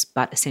relationships,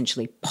 but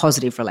essentially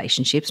positive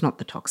relationships, not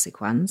the toxic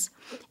ones.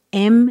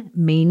 M,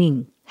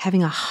 meaning,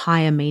 having a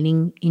higher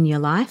meaning in your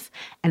life.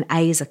 And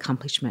A is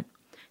accomplishment,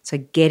 so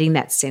getting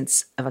that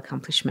sense of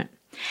accomplishment.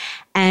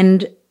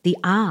 And the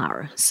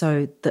R,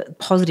 so the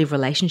positive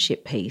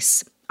relationship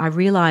piece, I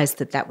realised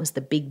that was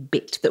the big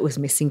bit that was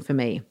missing for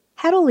me.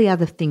 Had all the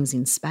other things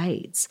in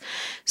spades.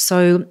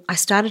 So I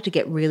started to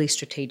get really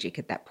strategic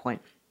at that point,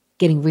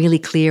 getting really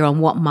clear on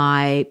what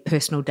my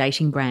personal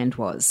dating brand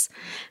was,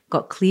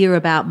 got clear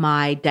about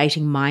my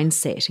dating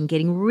mindset and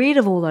getting rid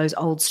of all those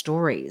old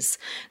stories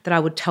that I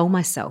would tell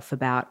myself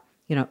about,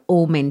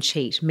 all men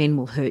cheat, men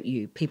will hurt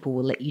you, people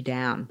will let you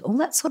down, all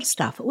that sort of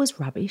stuff. It was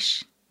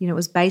rubbish. It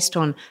was based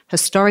on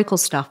historical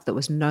stuff that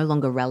was no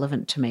longer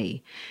relevant to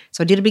me.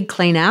 So I did a big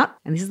clean out,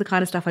 and this is the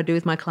kind of stuff I do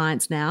with my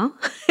clients now.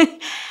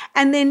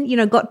 And then,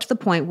 got to the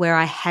point where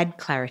I had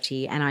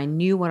clarity and I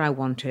knew what I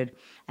wanted.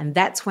 And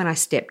that's when I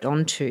stepped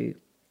onto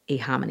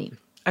eHarmony.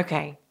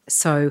 Okay.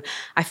 So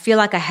I feel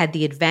like I had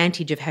the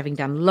advantage of having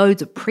done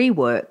loads of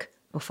pre-work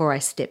before I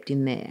stepped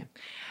in there.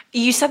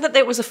 You said that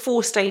there was a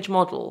 4-stage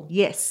model.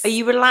 Yes. Are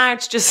you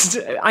allowed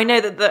to I know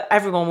that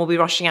everyone will be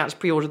rushing out to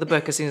pre-order the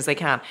book as soon as they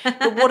can,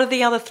 but what are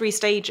the other 3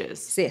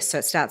 stages? Yes, so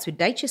it starts with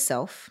date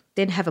yourself,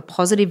 then have a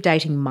positive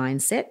dating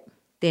mindset,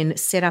 then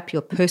set up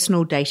your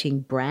personal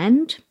dating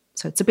brand.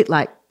 So it's a bit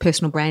like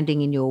personal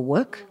branding in your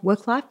work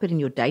life, but in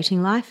your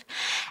dating life.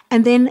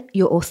 And then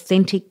your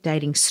authentic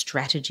dating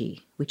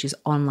strategy, which is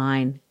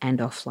online and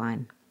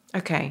offline.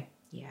 Okay.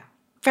 Yeah.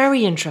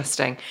 Very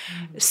interesting.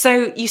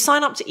 So you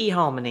sign up to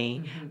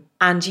eHarmony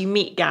and you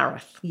meet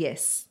Gareth.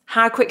 Yes.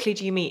 How quickly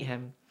do you meet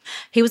him?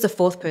 He was the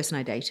 4th person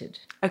I dated.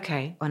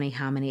 Okay. On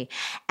eHarmony.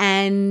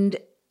 And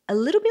a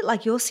little bit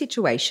like your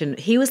situation,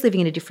 he was living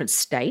in a different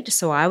state.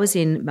 So I was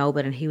in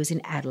Melbourne and he was in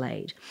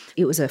Adelaide.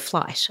 It was a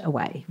flight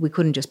away. We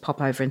couldn't just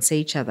pop over and see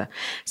each other.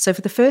 So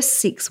for the first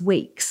 6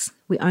 weeks,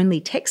 we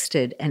only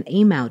texted and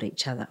emailed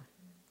each other.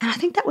 And I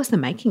think that was the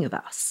making of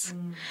us.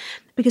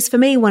 Because for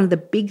me, one of the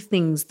big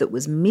things that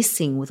was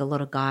missing with a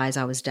lot of guys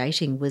I was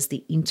dating was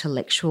the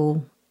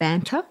intellectual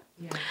banter.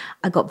 Yeah.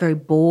 I got very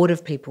bored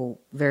of people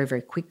very,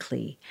 very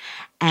quickly.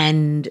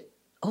 And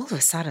all of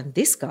a sudden,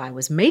 this guy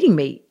was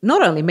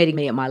not only meeting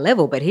me at my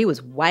level, but he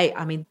was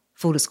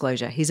full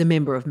disclosure, he's a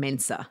member of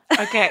Mensa.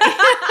 Okay.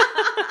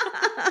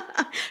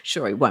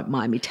 Sure, he won't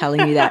mind me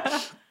telling you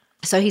that.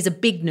 So he's a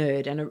big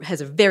nerd and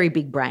has a very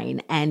big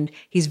brain, and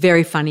he's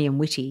very funny and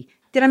witty.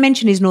 Did I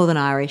mention he's Northern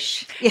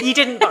Irish? You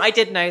didn't, but I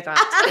did know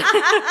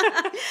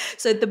that.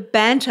 So the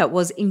banter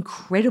was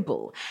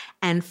incredible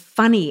and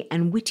funny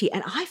and witty,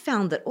 and I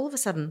found that all of a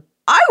sudden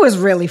I was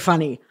really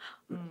funny.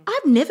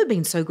 I've never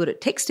been so good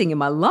at texting in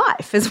my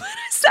life as when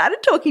I started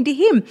talking to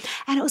him.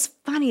 And it was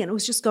funny and it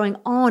was just going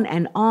on.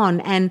 And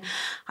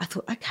I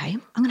thought, okay,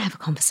 I'm going to have a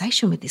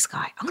conversation with this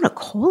guy. I'm going to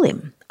call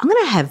him. I'm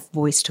going to have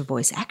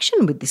voice-to-voice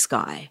action with this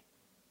guy.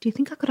 Do you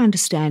think I could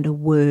understand a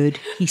word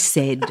he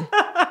said?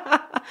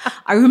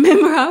 I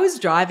remember I was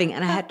driving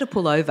and I had to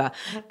pull over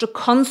to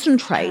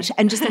concentrate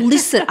and just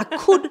listen. I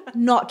could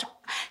not.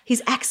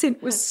 His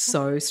accent was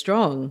so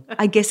strong.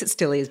 I guess it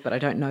still is, but I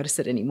don't notice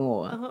it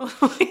anymore. Oh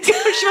my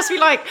God. She must be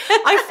like,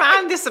 I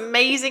found this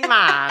amazing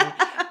man,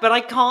 but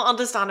I can't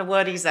understand a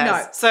word he says.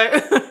 No.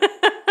 So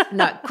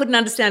no, couldn't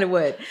understand a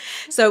word.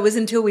 So it was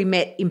until we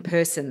met in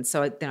person.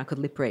 So then I could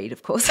lip read,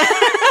 of course.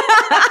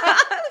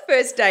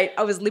 First date,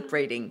 I was lip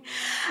reading.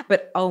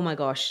 But oh my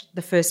gosh,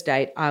 the first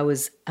date, I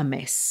was a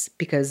mess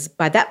because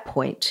by that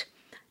point,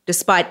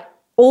 despite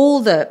all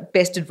the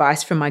best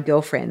advice from my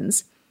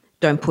girlfriends,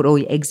 don't put all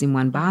your eggs in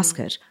one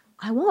basket,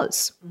 I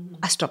was.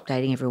 I stopped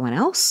dating everyone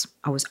else.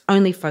 I was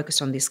only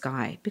focused on this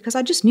guy because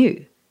I just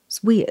knew.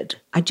 It's weird.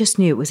 I just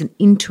knew it was an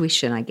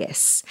intuition, I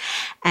guess.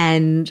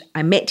 And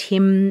I met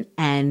him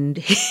and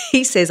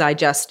he says I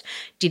just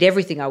did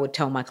everything I would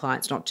tell my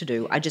clients not to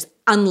do. I just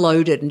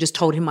unloaded and just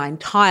told him my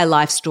entire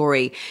life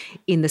story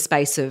in the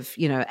space of,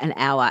 an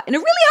hour in a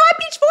really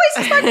high-pitched voice.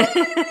 It's like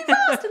really, really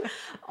fast. And,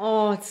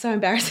 oh, it's so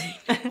embarrassing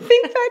to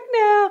think back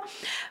now.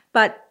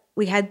 But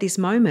we had this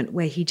moment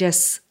where he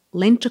just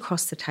leant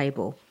across the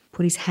table,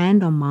 put his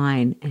hand on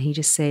mine and he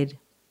just said,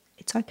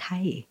 it's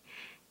okay.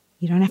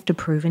 You don't have to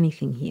prove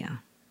anything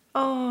here.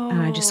 Oh,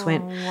 and I just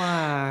went,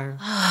 wow.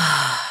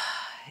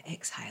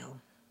 exhale.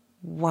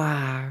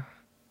 Wow.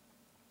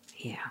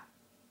 Yeah.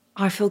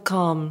 I feel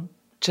calm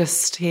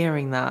just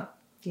hearing that.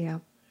 Yeah.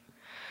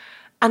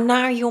 And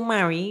now you're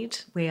married.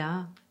 We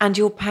are. And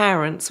your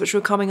parents, which we're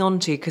coming on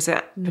to because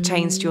it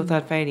pertains to your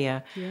third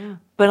failure. Yeah.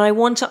 But I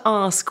want to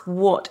ask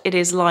what it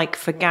is like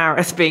for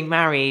Gareth being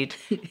married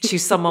to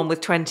someone with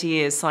 20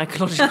 years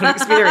psychological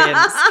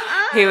experience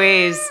who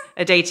is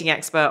a dating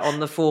expert on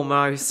the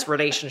foremost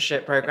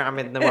relationship program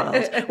in the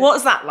world.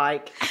 What's that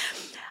like?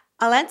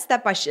 I'll answer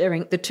that by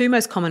sharing the two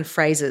most common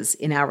phrases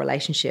in our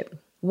relationship.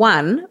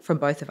 One, from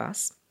both of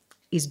us,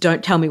 is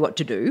don't tell me what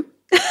to do.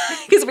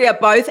 Because we are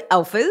both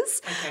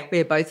alphas. Okay. We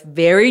are both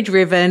very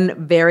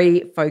driven,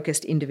 very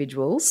focused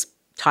individuals,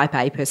 type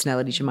A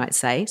personalities, you might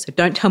say. So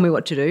don't tell me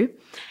what to do.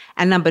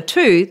 And number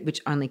two,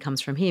 which only comes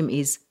from him,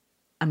 is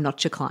I'm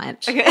not your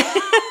client. Okay.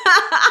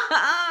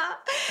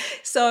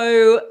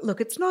 So,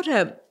 look, it's not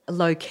a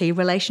low-key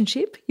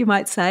relationship, you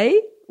might say.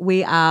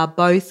 We are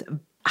both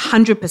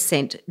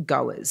 100%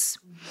 goers.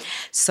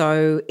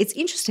 So it's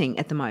interesting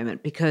at the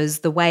moment because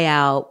the way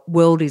our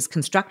world is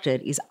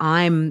constructed is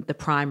I'm the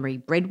primary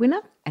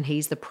breadwinner and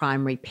he's the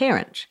primary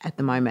parent at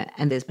the moment.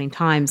 And there's been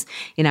times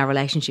in our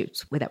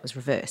relationships where that was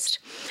reversed.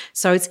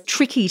 So it's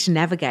tricky to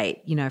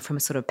navigate, from a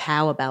sort of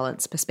power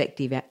balance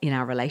perspective in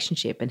our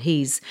relationship. And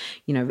he's,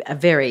 a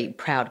very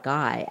proud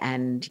guy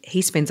and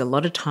he spends a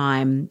lot of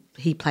time,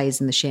 he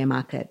plays in the share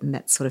market and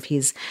that's sort of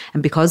his,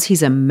 and because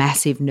he's a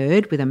massive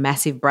nerd with a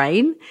massive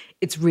brain,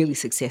 it's really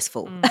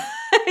successful.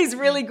 He's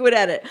really good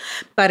at it.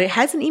 But it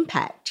has an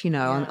impact,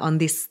 on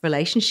this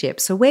relationship.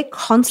 So we're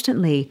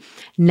constantly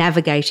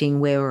navigating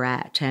where we're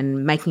at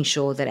and making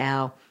sure that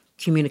our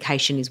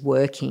communication is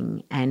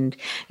working. And,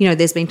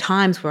 there's been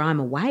times where I'm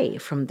away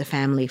from the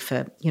family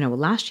for,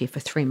 last year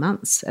for 3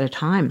 months at a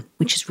time,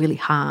 which is really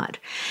hard.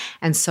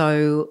 And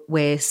so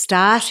we're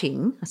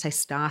starting,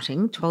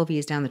 12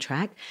 years down the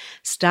track,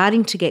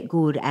 starting to get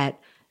good at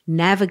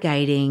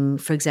navigating,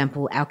 for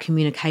example, our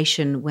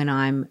communication when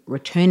I'm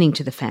returning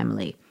to the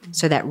family.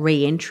 So that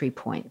re-entry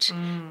point,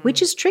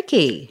 which is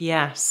tricky.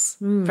 Yes,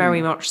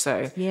 very much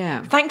so.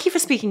 Yeah. Thank you for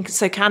speaking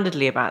so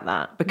candidly about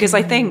that because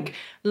I think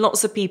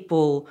lots of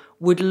people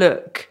would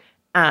look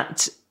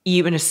at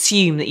you and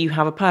assume that you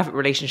have a perfect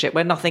relationship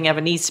where nothing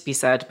ever needs to be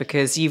said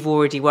because you've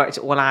already worked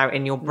it all out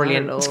in your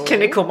brilliant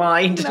clinical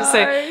mind. No.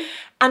 So,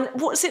 and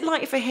what's it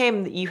like for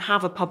him that you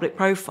have a public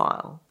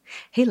profile?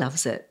 He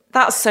loves it.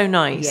 That's so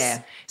nice.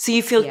 Yeah. So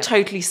you feel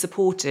totally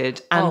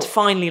supported and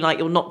finally like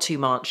you're not too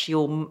much,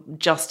 you're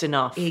just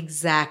enough.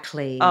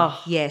 Exactly. Oh.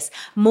 Yes.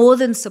 More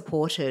than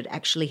supported,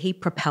 actually, he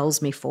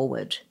propels me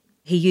forward.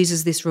 He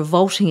uses this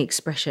revolting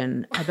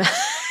expression about...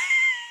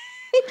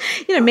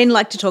 men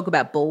like to talk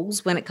about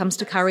balls when it comes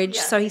to courage.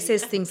 Yeah. So he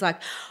says things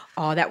like,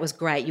 oh, that was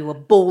great. You were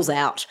balls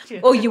out.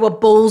 Yeah. Or you were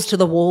balls to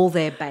the wall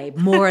there, babe.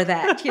 More of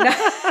that,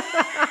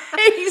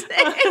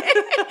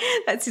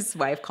 That's his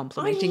way of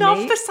complimenting me. I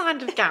love the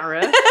sound of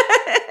Gareth.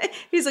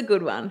 He's a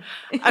good one.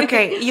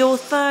 Okay, your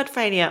third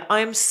failure. I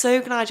am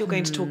so glad you're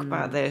going to talk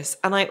about this.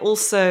 And I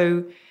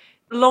also,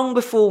 long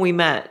before we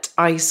met,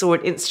 I saw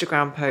an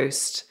Instagram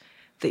post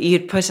that you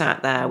had put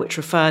out there which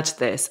referred to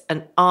this.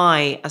 And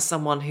I, as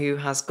someone who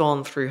has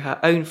gone through her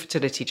own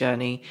fertility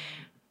journey,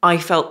 I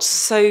felt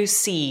so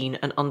seen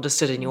and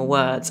understood in your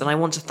words. And I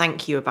want to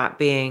thank you about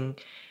being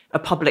a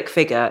public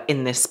figure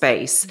in this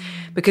space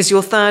because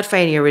your third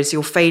failure is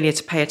your failure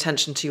to pay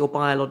attention to your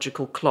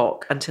biological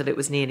clock until it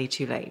was nearly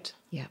too late.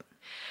 Yeah.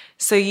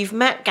 So you've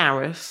met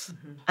Gareth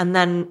and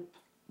then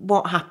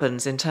what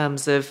happens in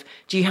terms of,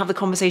 do you have the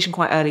conversation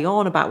quite early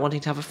on about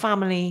wanting to have a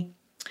family?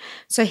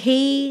 So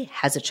he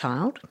has a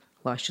child.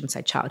 Well, I shouldn't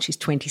say child. She's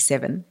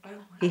 27. Oh, wow.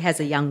 He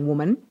has a young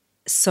woman.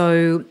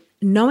 So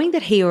knowing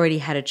that he already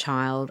had a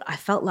child, I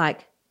felt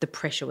like the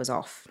pressure was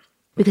off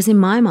because in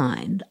my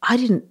mind, I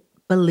didn't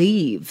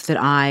believe that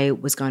I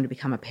was going to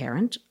become a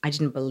parent. I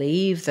didn't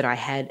believe that I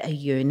had a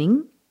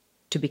yearning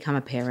to become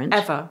a parent.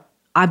 Ever?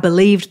 I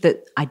believed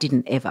that I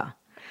didn't ever.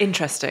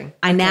 Interesting.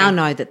 I now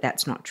know that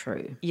that's not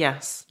true.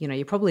 Yes.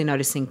 You're probably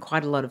noticing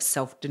quite a lot of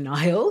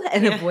self-denial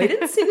and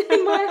avoidance in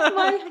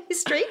my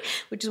history,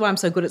 which is why I'm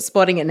so good at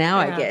spotting it now,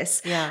 I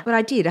guess. Yeah. But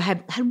I did. I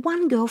had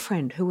one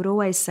girlfriend who would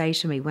always say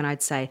to me when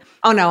I'd say,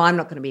 oh, no, I'm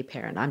not going to be a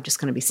parent. I'm just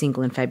going to be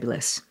single and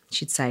fabulous.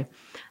 She'd say,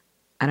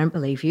 I don't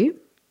believe you.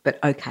 But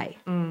okay.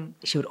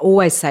 She would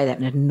always say that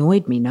and it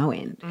annoyed me no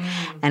end.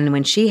 And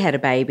when she had a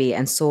baby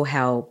and saw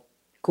how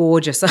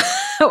gorgeous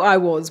I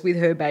was with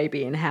her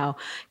baby and how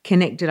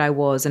connected I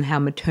was and how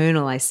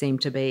maternal I seemed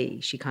to be,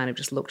 she kind of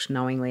just looked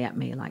knowingly at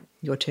me like,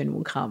 your turn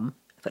will come.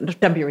 I thought,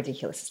 don't be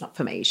ridiculous. It's not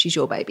for me. She's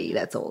your baby.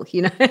 That's all,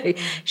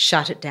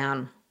 Shut it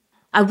down.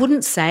 I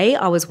wouldn't say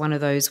I was one of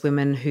those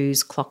women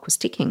whose clock was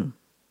ticking.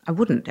 I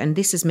wouldn't. And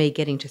this is me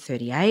getting to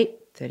 38,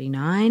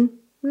 39.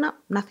 No,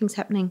 nothing's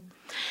happening.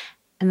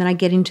 And then I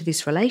get into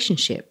this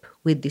relationship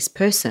with this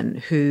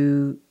person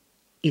who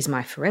is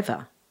my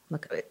forever.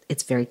 Look,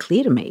 it's very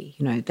clear to me,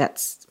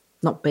 that's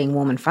not being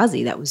warm and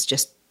fuzzy.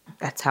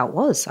 That's how it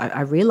was.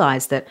 I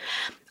realised that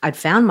I'd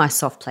found my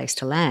soft place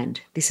to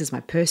land. This is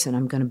my person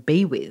I'm going to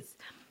be with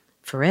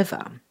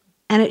forever.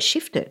 And it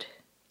shifted.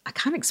 I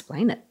can't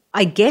explain it.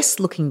 I guess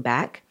looking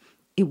back,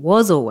 it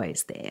was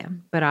always there,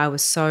 but I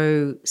was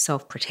so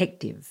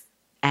self-protective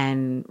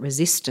and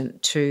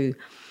resistant to,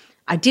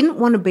 I didn't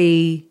want to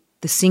be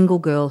the single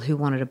girl who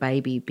wanted a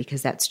baby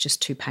because that's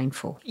just too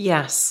painful.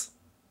 Yes,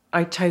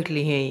 I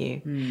totally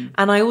hear you.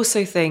 And I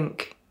also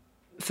think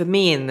for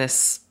me in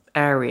this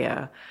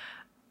area,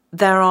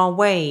 there are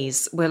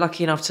ways, we're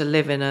lucky enough to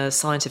live in a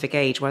scientific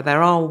age where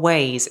there are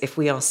ways, if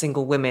we are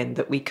single women,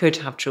 that we could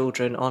have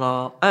children on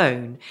our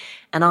own.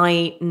 And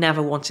I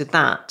never wanted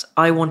that.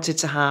 I wanted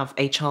to have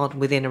a child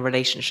within a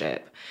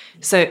relationship.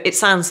 So it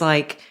sounds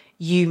like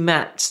you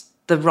met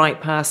the right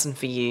person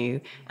for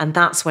you, and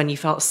that's when you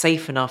felt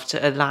safe enough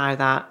to allow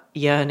that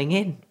yearning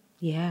in.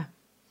 Yeah.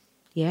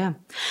 Yeah.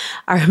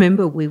 I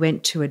remember we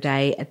went to a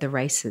day at the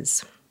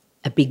races,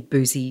 a big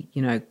boozy,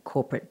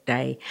 corporate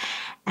day,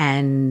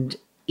 and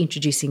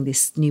introducing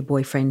this new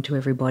boyfriend to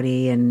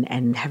everybody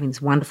and having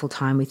this wonderful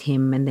time with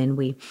him. And then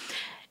we,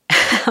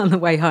 on the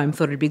way home,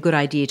 thought it'd be a good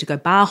idea to go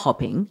bar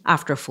hopping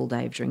after a full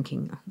day of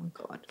drinking. Oh, my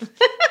God.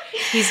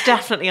 He's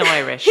definitely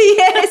Irish.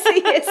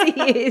 Yes,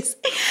 he is.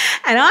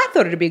 And I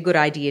thought it'd be a good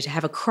idea to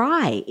have a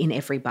cry in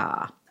every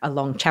bar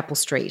along Chapel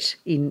Street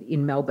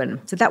in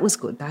Melbourne. So that was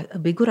good. That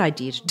would be a good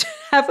idea to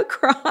have a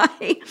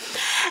cry.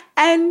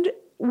 And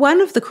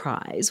one of the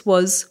cries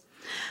was,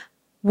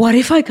 what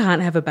if I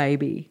can't have a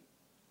baby?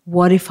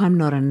 What if I'm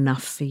not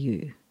enough for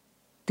you?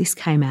 This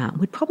came out.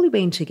 We'd probably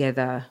been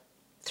together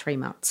 3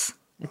 months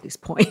at this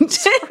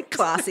point.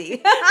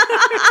 Classy.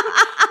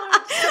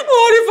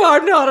 What if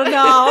I'm not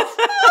enough?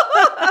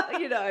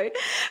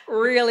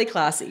 Really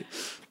classy.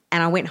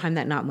 And I went home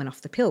that night and went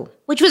off the pill,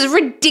 which was a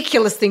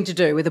ridiculous thing to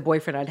do with a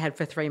boyfriend I'd had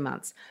for 3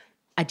 months.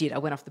 I did. I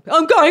went off the pill.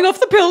 I'm going off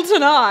the pill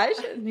tonight.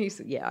 And he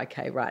said, yeah,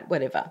 okay, right,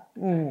 whatever.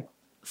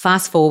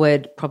 Fast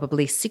forward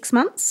probably 6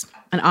 months,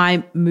 and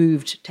I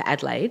moved to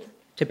Adelaide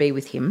to be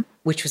with him,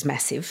 which was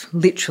massive.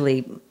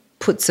 Literally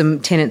put some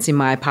tenants in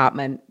my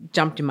apartment,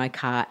 jumped in my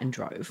car and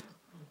drove.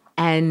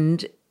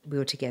 And we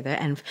were together,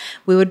 and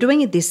we were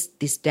doing this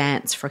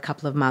dance for a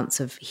couple of months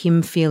of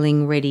him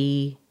feeling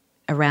ready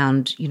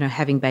around,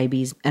 having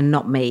babies and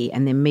not me,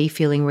 and then me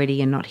feeling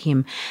ready and not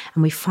him.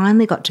 And we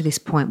finally got to this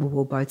point where we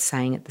were both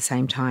saying at the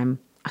same time,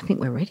 I think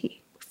we're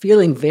ready.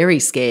 Feeling very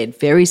scared,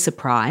 very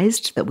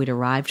surprised that we'd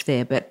arrived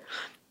there. But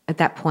at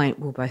that point,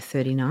 we were both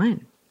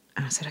 39.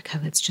 And I said, okay,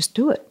 let's just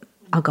do it.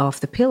 I'll go off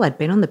the pill. I'd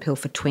been on the pill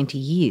for 20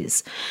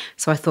 years.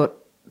 So I thought,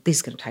 this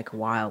is going to take a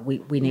while.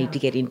 We need to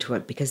get into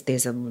it because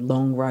there's a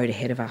long road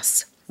ahead of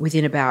us.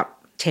 Within about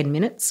 10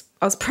 minutes,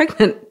 I was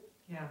pregnant.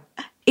 Yeah.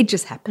 It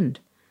just happened.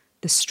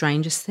 The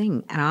strangest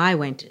thing. And I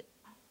went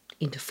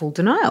into full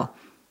denial.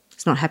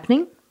 It's not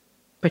happening.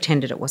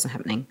 Pretended it wasn't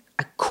happening.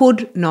 I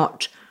could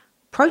not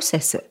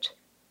process it.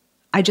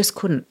 I just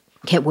couldn't.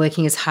 Kept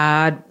working as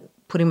hard,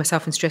 putting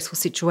myself in stressful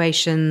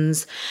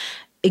situations,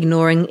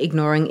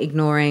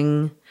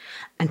 ignoring,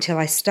 until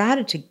I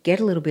started to get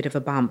a little bit of a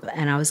bump,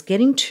 and I was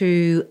getting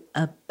to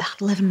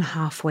about 11 and a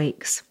half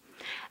weeks.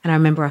 And I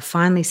remember I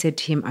finally said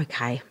to him,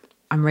 okay,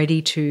 I'm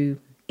ready to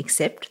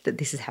accept that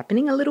this is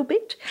happening a little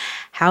bit.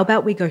 How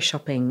about we go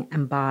shopping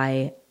and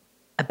buy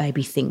a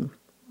baby thing,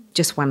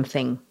 just one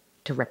thing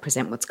to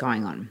represent what's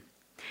going on.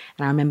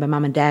 And I remember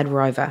Mum and Dad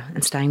were over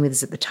and staying with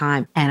us at the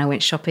time, and I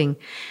went shopping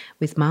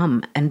with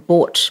Mum and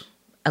bought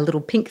a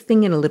little pink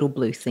thing and a little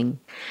blue thing.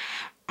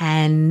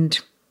 And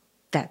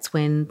that's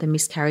when the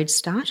miscarriage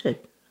started.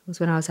 It was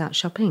when I was out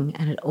shopping,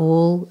 and it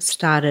all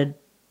started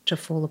to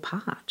fall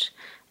apart.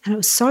 And it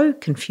was so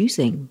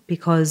confusing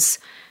because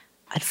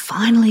I'd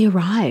finally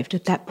arrived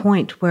at that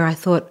point where I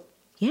thought,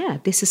 yeah,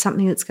 this is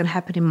something that's going to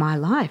happen in my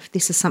life.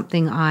 This is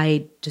something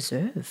I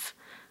deserve.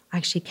 I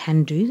actually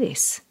can do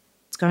this.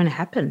 It's going to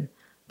happen.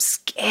 I'm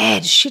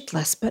scared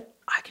shitless, but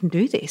I can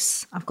do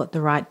this. I've got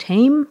the right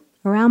team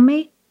around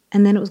me.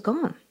 And then it was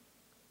gone.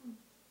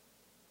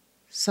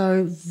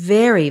 So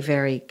very,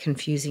 very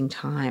confusing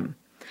time.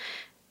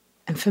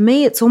 And for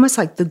me, it's almost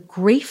like the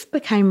grief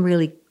became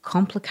really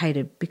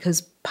complicated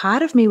because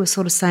part of me was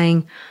sort of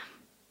saying,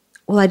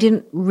 well, I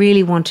didn't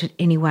really want it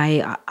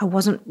anyway. I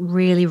wasn't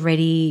really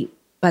ready,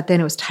 but then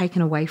it was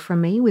taken away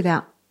from me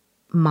without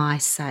my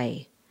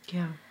say.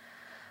 Yeah.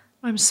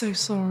 I'm so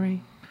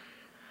sorry.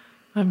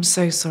 I'm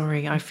so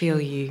sorry. I feel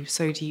you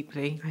so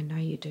deeply. I know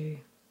you do.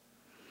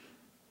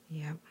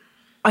 Yeah.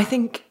 I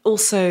think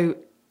also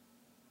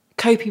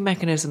coping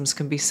mechanisms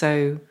can be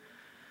so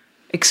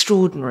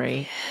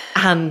extraordinary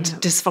and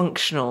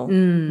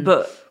dysfunctional,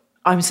 but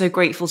I'm so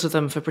grateful to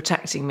them for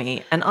protecting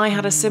me. And I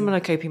had a similar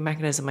coping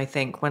mechanism, I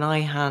think, when I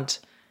had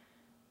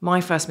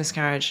my first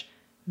miscarriage,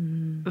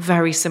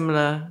 very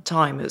similar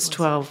time. It was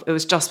 12. It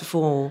was just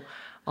before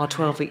our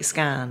 12-week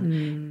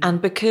scan. And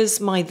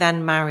because my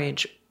then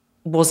marriage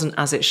wasn't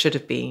as it should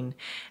have been,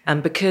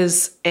 and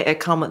because it had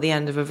come at the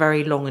end of a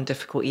very long and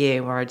difficult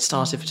year where I'd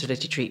started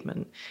fertility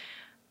treatment,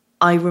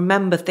 I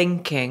remember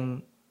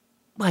thinking,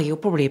 well, you're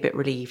probably a bit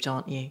relieved,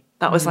 aren't you?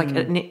 That was like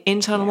an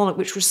internal monologue,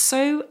 which was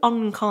so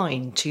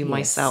unkind to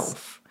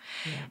myself.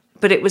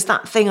 But it was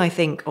that thing, I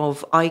think,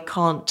 of I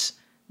can't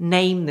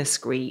name this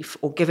grief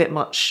or give it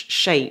much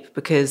shape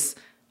because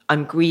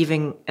I'm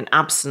grieving an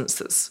absence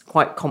that's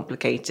quite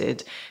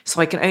complicated.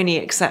 So I can only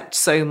accept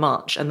so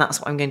much, and that's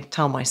what I'm going to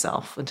tell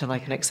myself until I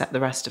can accept the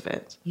rest of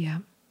it. Yeah.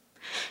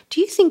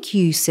 Do you think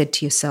you said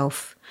to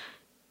yourself,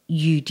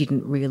 you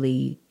didn't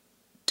really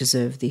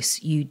deserve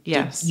this? You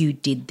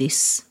did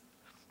this?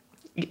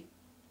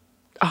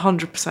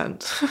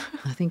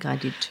 100%. I think I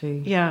did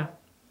too. Yeah.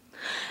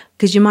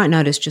 Because you might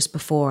notice just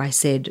before I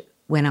said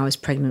when I was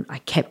pregnant, I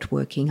kept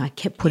working. I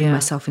kept putting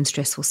myself in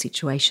stressful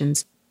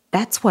situations.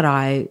 That's what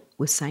I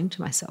was saying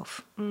to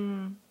myself.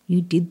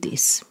 You did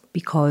this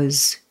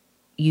because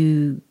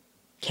you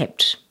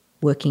kept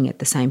working at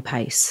the same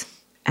pace.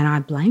 And I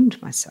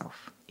blamed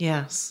myself.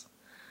 Yes.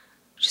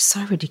 Which is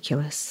so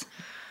ridiculous.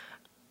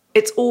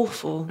 It's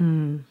awful.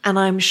 And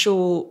I'm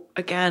sure,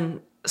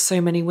 again,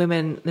 so many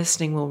women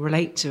listening will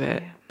relate to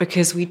it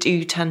because we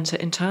do tend to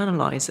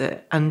internalise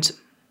it and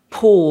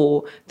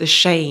pour the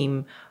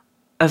shame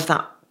of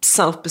that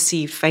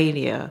self-perceived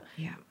failure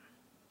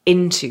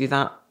into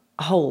that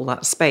hole,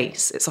 that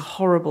space. It's a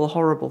horrible,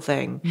 horrible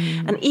thing.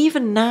 And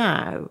even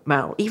now,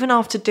 Mel, even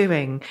after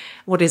doing,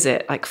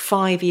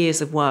 5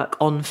 years of work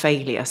on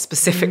failure,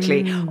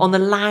 specifically on the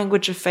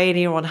language of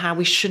failure, on how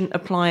we shouldn't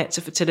apply it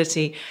to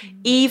fertility,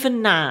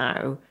 even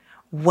now,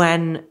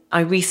 when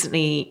I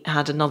recently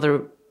had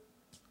another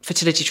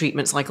fertility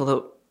treatment cycle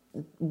that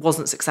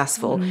wasn't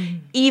successful,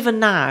 even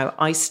now,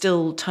 I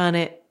still turn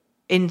it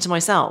into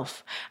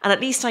myself. And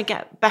at least I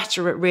get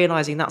better at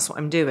realising that's what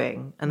I'm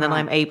doing. And then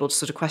I'm able to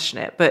sort of question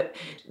it. But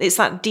it's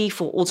that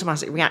default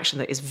automatic reaction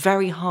that is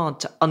very hard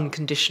to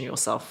uncondition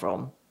yourself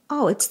from.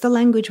 Oh, it's the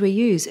language we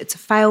use. It's a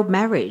failed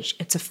marriage.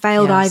 It's a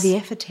failed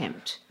IVF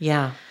attempt.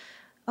 Yeah.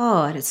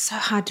 Oh, and it's so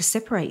hard to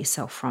separate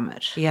yourself from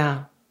it.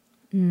 Yeah.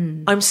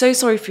 I'm so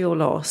sorry for your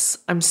loss.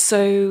 I'm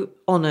so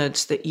honoured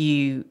that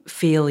you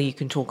feel you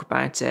can talk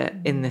about it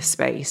in this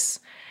space.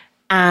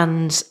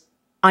 And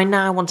I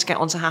now want to get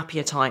on to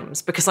happier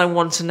times because I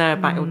want to know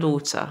about your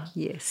daughter.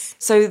 Yes.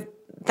 So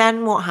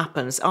then what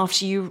happens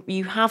after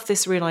you have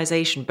this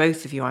realisation,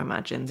 both of you, I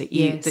imagine, that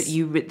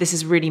this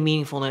is really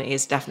meaningful and it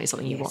is definitely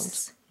something you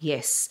want.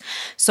 Yes.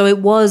 So it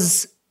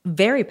was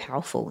very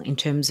powerful in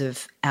terms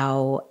of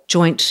our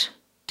joint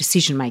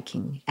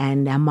decision-making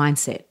and our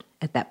mindset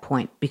at that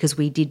point, because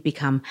we did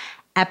become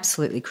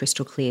absolutely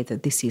crystal clear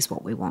that this is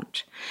what we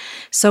want.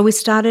 So we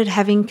started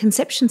having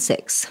conception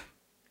sex,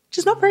 which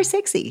is not very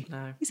sexy,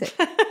 is it?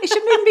 It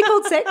shouldn't even be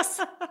called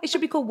sex. It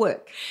should be called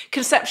work.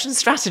 Conception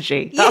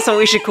strategy. That's what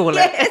we should call it.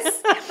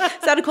 Yes.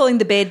 Started calling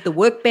the bed the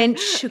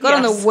workbench. We got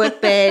on the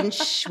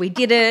workbench. We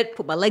did it,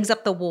 put my legs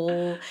up the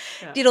wall,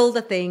 did all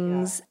the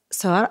things.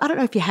 So I don't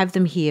know if you have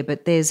them here,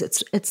 but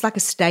it's like a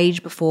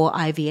stage before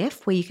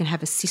IVF where you can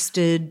have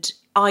assisted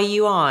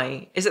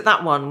IUI. Is it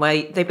that one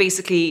where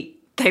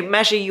they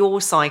measure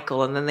your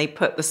cycle and then they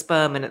put the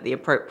sperm in at the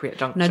appropriate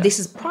juncture? No, this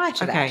is prior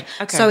to that.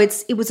 Okay. So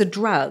it was a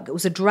drug. It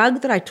was a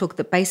drug that I took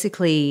that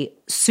basically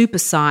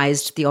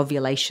supersized the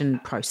ovulation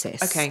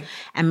process. Okay.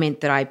 And meant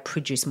that I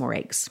produced more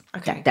eggs.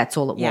 Okay. That's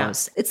all it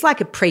was. It's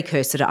like a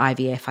precursor to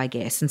IVF, I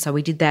guess. And so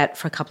we did that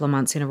for a couple of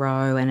months in a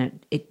row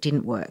and it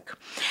didn't work.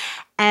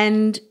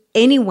 And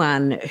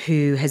anyone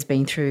who has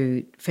been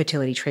through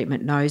fertility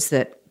treatment knows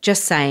that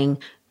just saying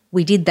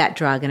we did that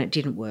drug and it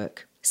didn't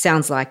work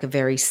sounds like a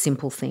very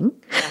simple thing.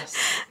 Yes.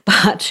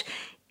 But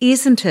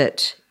isn't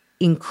it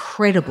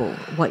incredible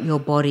what your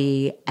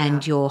body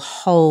and your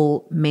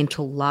whole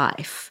mental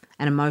life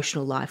and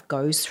emotional life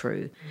goes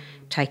through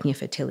taking a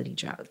fertility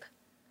drug?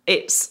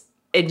 It's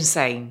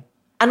insane.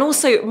 And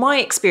also my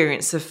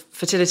experience of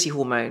fertility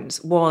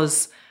hormones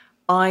was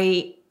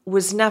I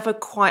was never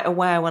quite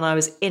aware when I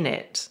was in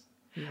it.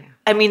 Yeah.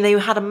 I mean, they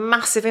had a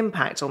massive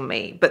impact on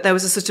me, but there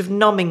was a sort of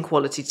numbing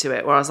quality to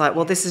it where I was like,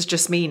 well, this is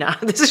just me now.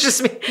 This is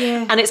just me.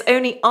 Yeah. And it's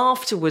only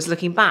afterwards,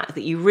 looking back,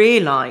 that you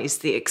realise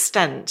the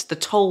extent, the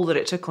toll that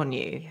it took on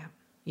you.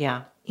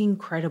 Yeah.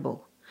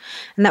 Incredible.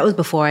 And that was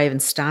before I even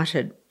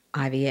started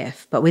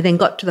IVF. But we then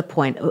got to the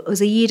point, it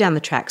was a year down the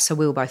track, so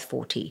we were both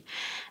 40,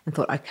 and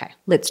thought, okay,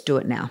 let's do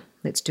it now.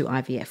 Let's do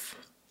IVF.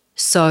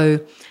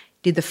 So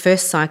did the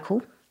first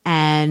cycle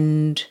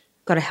and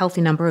got a healthy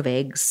number of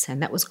eggs,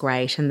 and that was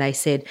great. And they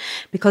said,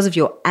 because of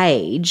your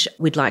age,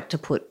 we'd like to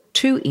put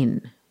two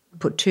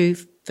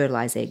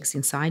fertilised eggs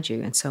inside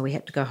you. And so we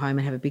had to go home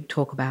and have a big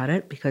talk about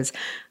it because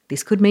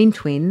this could mean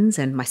twins,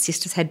 and my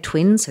sisters had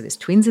twins, so there's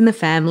twins in the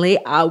family.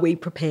 Are we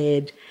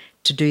prepared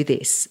to do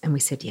this? And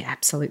we said, yeah,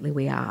 absolutely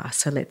we are.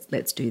 So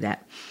let's do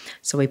that.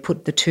 So we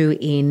put the two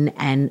in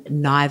and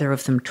neither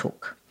of them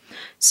took.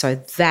 So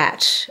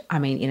that, I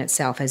mean, in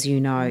itself, as you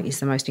know,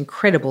 is the most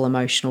incredible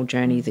emotional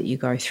journey that you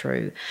go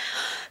through.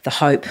 The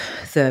hope,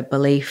 the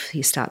belief,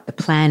 you start the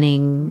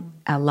planning.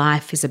 Our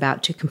life is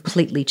about to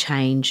completely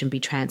change and be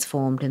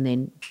transformed, and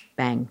then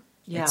bang,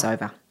 it's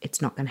over.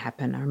 It's not going to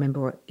happen. I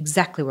remember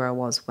exactly where I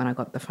was when I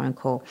got the phone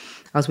call.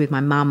 I was with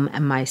my mum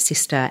and my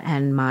sister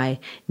and my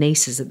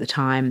nieces at the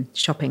time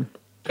shopping.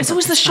 It's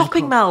always the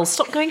shopping, Mel.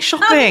 Stop going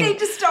shopping. I need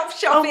to stop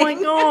shopping. Oh, my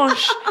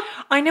gosh.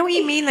 I know what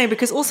you mean, though,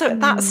 because also at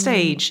that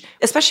stage,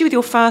 especially with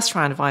your first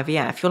round of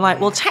IVF, you're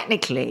like, well,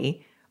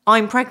 technically,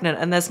 I'm pregnant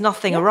and there's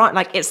nothing right.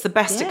 Like, it's the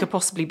best it could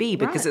possibly be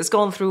because it's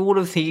gone through all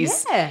of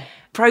these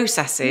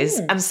processes.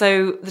 And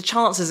so the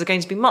chances are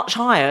going to be much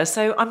higher.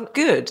 So I'm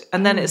good.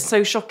 And then it's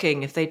so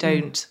shocking if they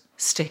don't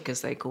stick,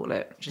 as they call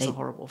it, which is a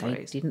horrible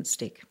phrase. They didn't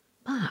stick.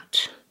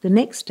 But the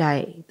next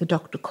day, the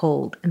doctor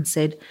called and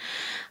said,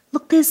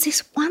 look, there's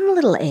this one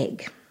little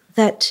egg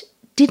that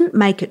didn't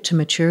make it to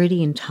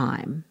maturity in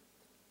time,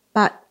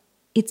 but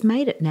it's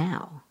made it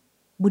now.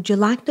 Would you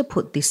like to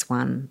put this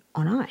one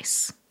on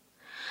ice?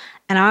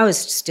 And I was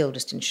still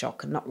just in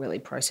shock and not really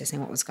processing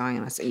what was going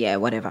on. I said, yeah,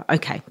 whatever.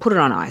 Okay, put it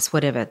on ice,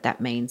 whatever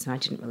that means. And I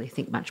didn't really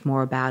think much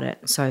more about it.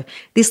 So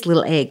this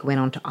little egg went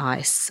onto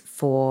ice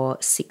for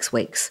 6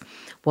 weeks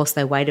whilst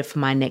they waited for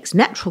my next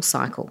natural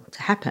cycle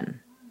to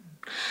happen.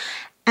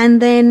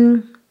 And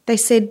then they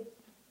said,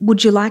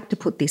 would you like to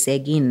put this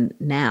egg in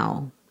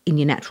now in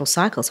your natural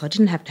cycle? So I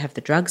didn't have to have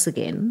the drugs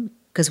again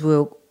because we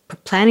were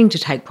planning to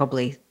take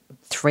probably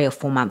 3 or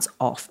 4 months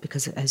off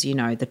because, as you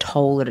know, the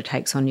toll that it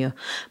takes on your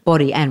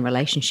body and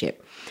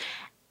relationship.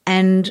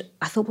 And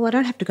I thought, well, I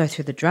don't have to go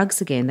through the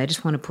drugs again. They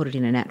just want to put it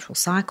in a natural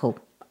cycle.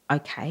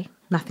 Okay,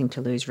 nothing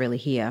to lose really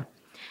here.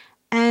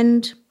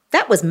 And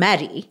that was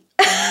Maddie.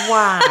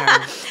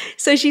 Wow.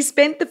 So she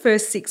spent the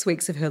first 6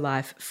 weeks of her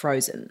life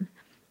frozen,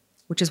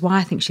 which is why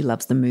I think she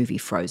loves the movie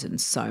Frozen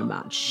so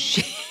much.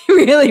 She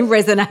really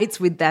resonates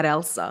with that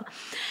Elsa.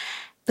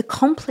 The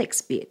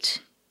complex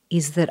bit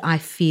is that I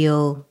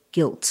feel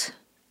guilt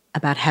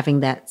about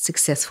having that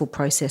successful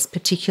process,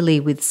 particularly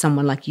with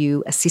someone like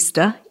you, a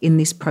sister in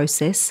this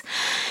process.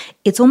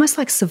 It's almost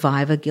like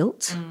survivor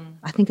guilt.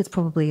 I think it's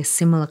probably a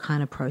similar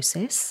kind of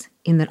process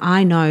in that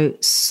I know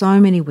so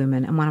many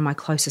women, and one of my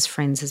closest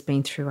friends has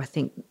been through, I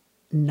think,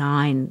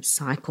 9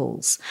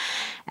 cycles,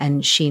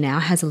 and she now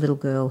has a little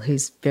girl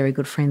who's very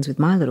good friends with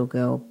my little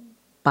girl.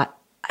 But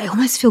I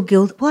almost feel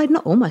guilty. Well,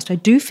 not almost. I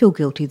do feel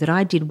guilty that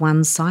I did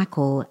 1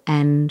 cycle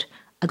and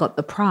I got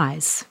the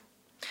prize.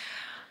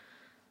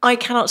 I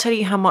cannot tell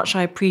you how much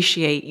I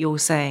appreciate your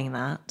saying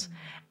that.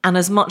 And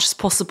as much as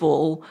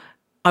possible,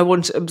 I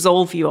want to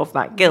absolve you of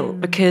that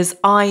guilt because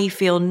I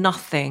feel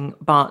nothing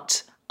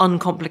but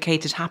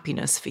uncomplicated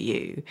happiness for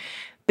you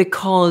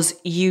because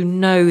you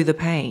know the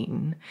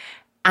pain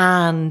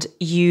and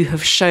you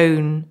have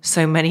shown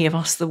so many of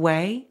us the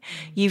way.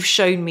 You've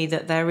shown me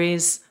that there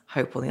is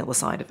hope on the other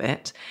side of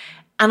it.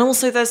 And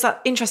also there's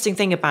that interesting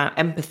thing about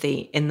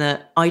empathy in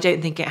that I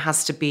don't think it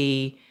has to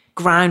be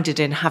grounded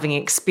in having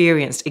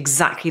experienced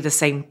exactly the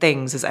same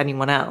things as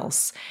anyone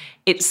else.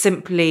 It's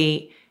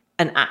simply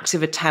an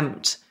active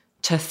attempt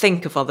to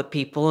think of other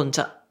people and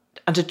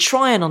to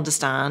try and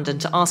understand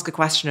and to ask a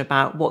question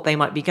about what they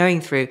might be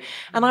going through.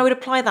 And I would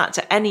apply that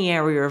to any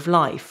area of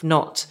life,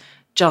 not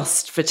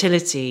just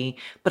fertility.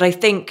 But I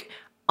think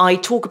I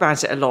talk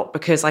about it a lot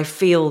because I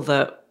feel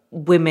that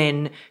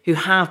women who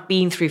have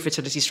been through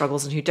fertility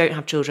struggles and who don't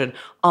have children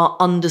are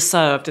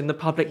underserved in the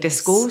public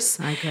discourse.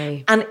 I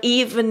agree. And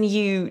even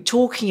you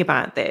talking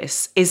about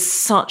this is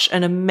such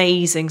an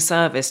amazing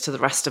service to the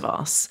rest of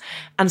us.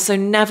 And so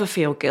never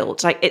feel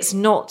guilt. Like, it's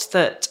not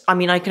that, I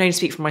mean, I can only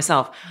speak for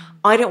myself.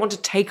 I don't want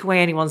to take away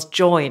anyone's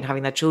joy in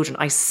having their children.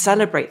 I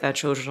celebrate their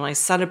children. I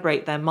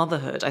celebrate their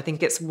motherhood. I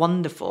think it's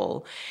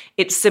wonderful.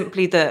 It's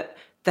simply that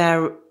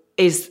there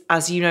is,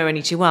 as you know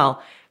only too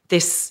well,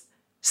 this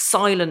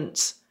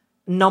silent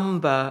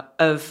number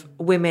of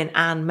women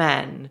and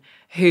men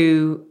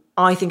who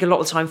I think a lot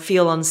of the time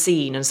feel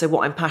unseen. And so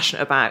what I'm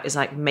passionate about is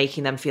like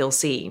making them feel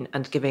seen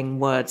and giving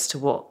words to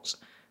what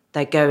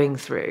they're going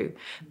through.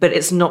 But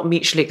it's not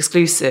mutually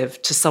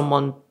exclusive to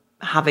someone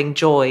having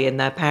joy in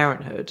their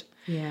parenthood.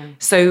 Yeah.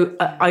 So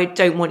I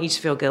don't want you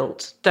to feel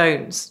guilt.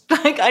 Don't.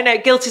 Like, I know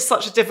guilt is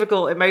such a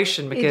difficult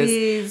emotion because, it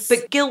is.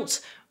 But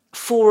guilt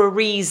for a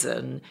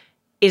reason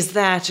is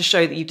there to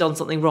show that you've done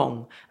something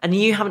wrong and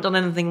you haven't done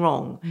anything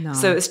wrong. No.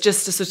 So it's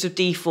just a sort of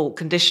default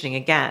conditioning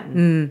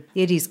again.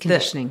 It is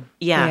conditioning.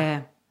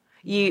 Yeah.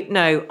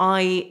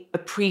 I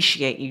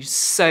appreciate you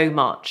so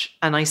much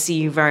and I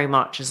see you very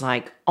much as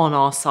like on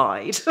our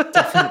side.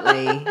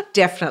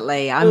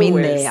 Definitely. I'm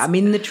in there. I'm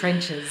in the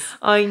trenches.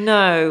 I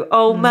know.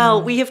 Oh,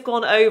 Mel, we have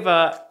gone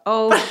over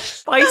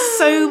by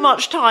so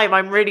much time.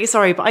 I'm really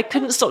sorry, but I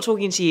couldn't stop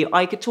talking to you.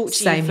 I could talk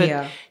to you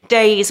for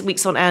days,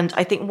 weeks on end.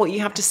 I think what you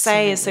have to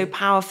say is so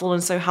powerful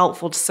and so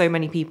helpful to so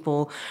many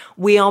people.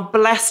 We are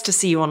blessed to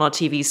see you on our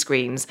TV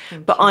screens,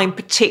 but I'm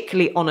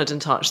particularly honoured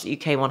and touched that you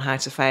came on How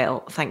to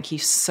Fail. Thank you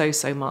so,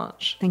 so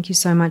much. Thank you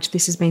so much.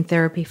 This has been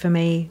therapy for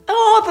me.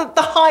 Oh,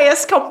 the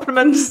highest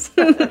compliments.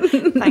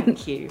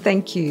 Thank you.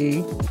 Thank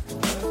you.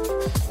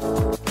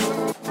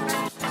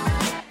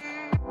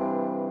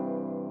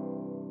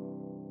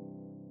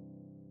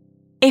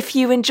 If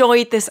you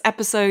enjoyed this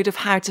episode of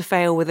How to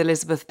Fail with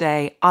Elizabeth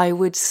Day, I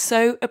would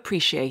so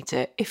appreciate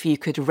it if you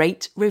could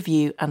rate,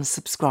 review and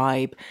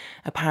subscribe.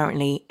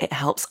 Apparently, it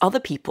helps other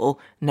people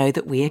know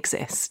that we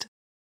exist.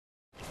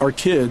 Our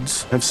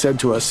kids have said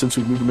to us since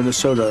we moved to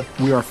Minnesota,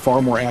 we are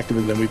far more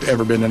active than we've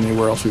ever been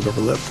anywhere else we've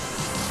ever lived.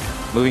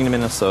 Moving to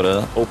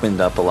Minnesota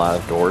opened up a lot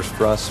of doors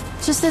for us.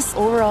 Just this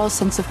overall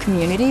sense of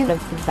community, the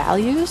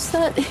values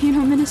that,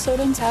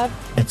 Minnesotans have.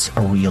 It's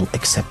a real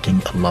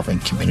accepting, loving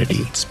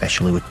community,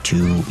 especially with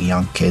 2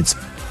 young kids.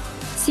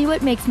 See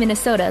what makes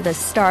Minnesota the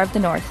star of the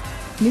North.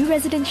 New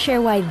residents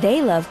share why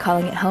they love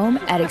calling it home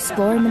at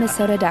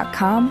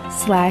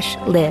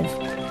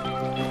exploreminnesota.com/live.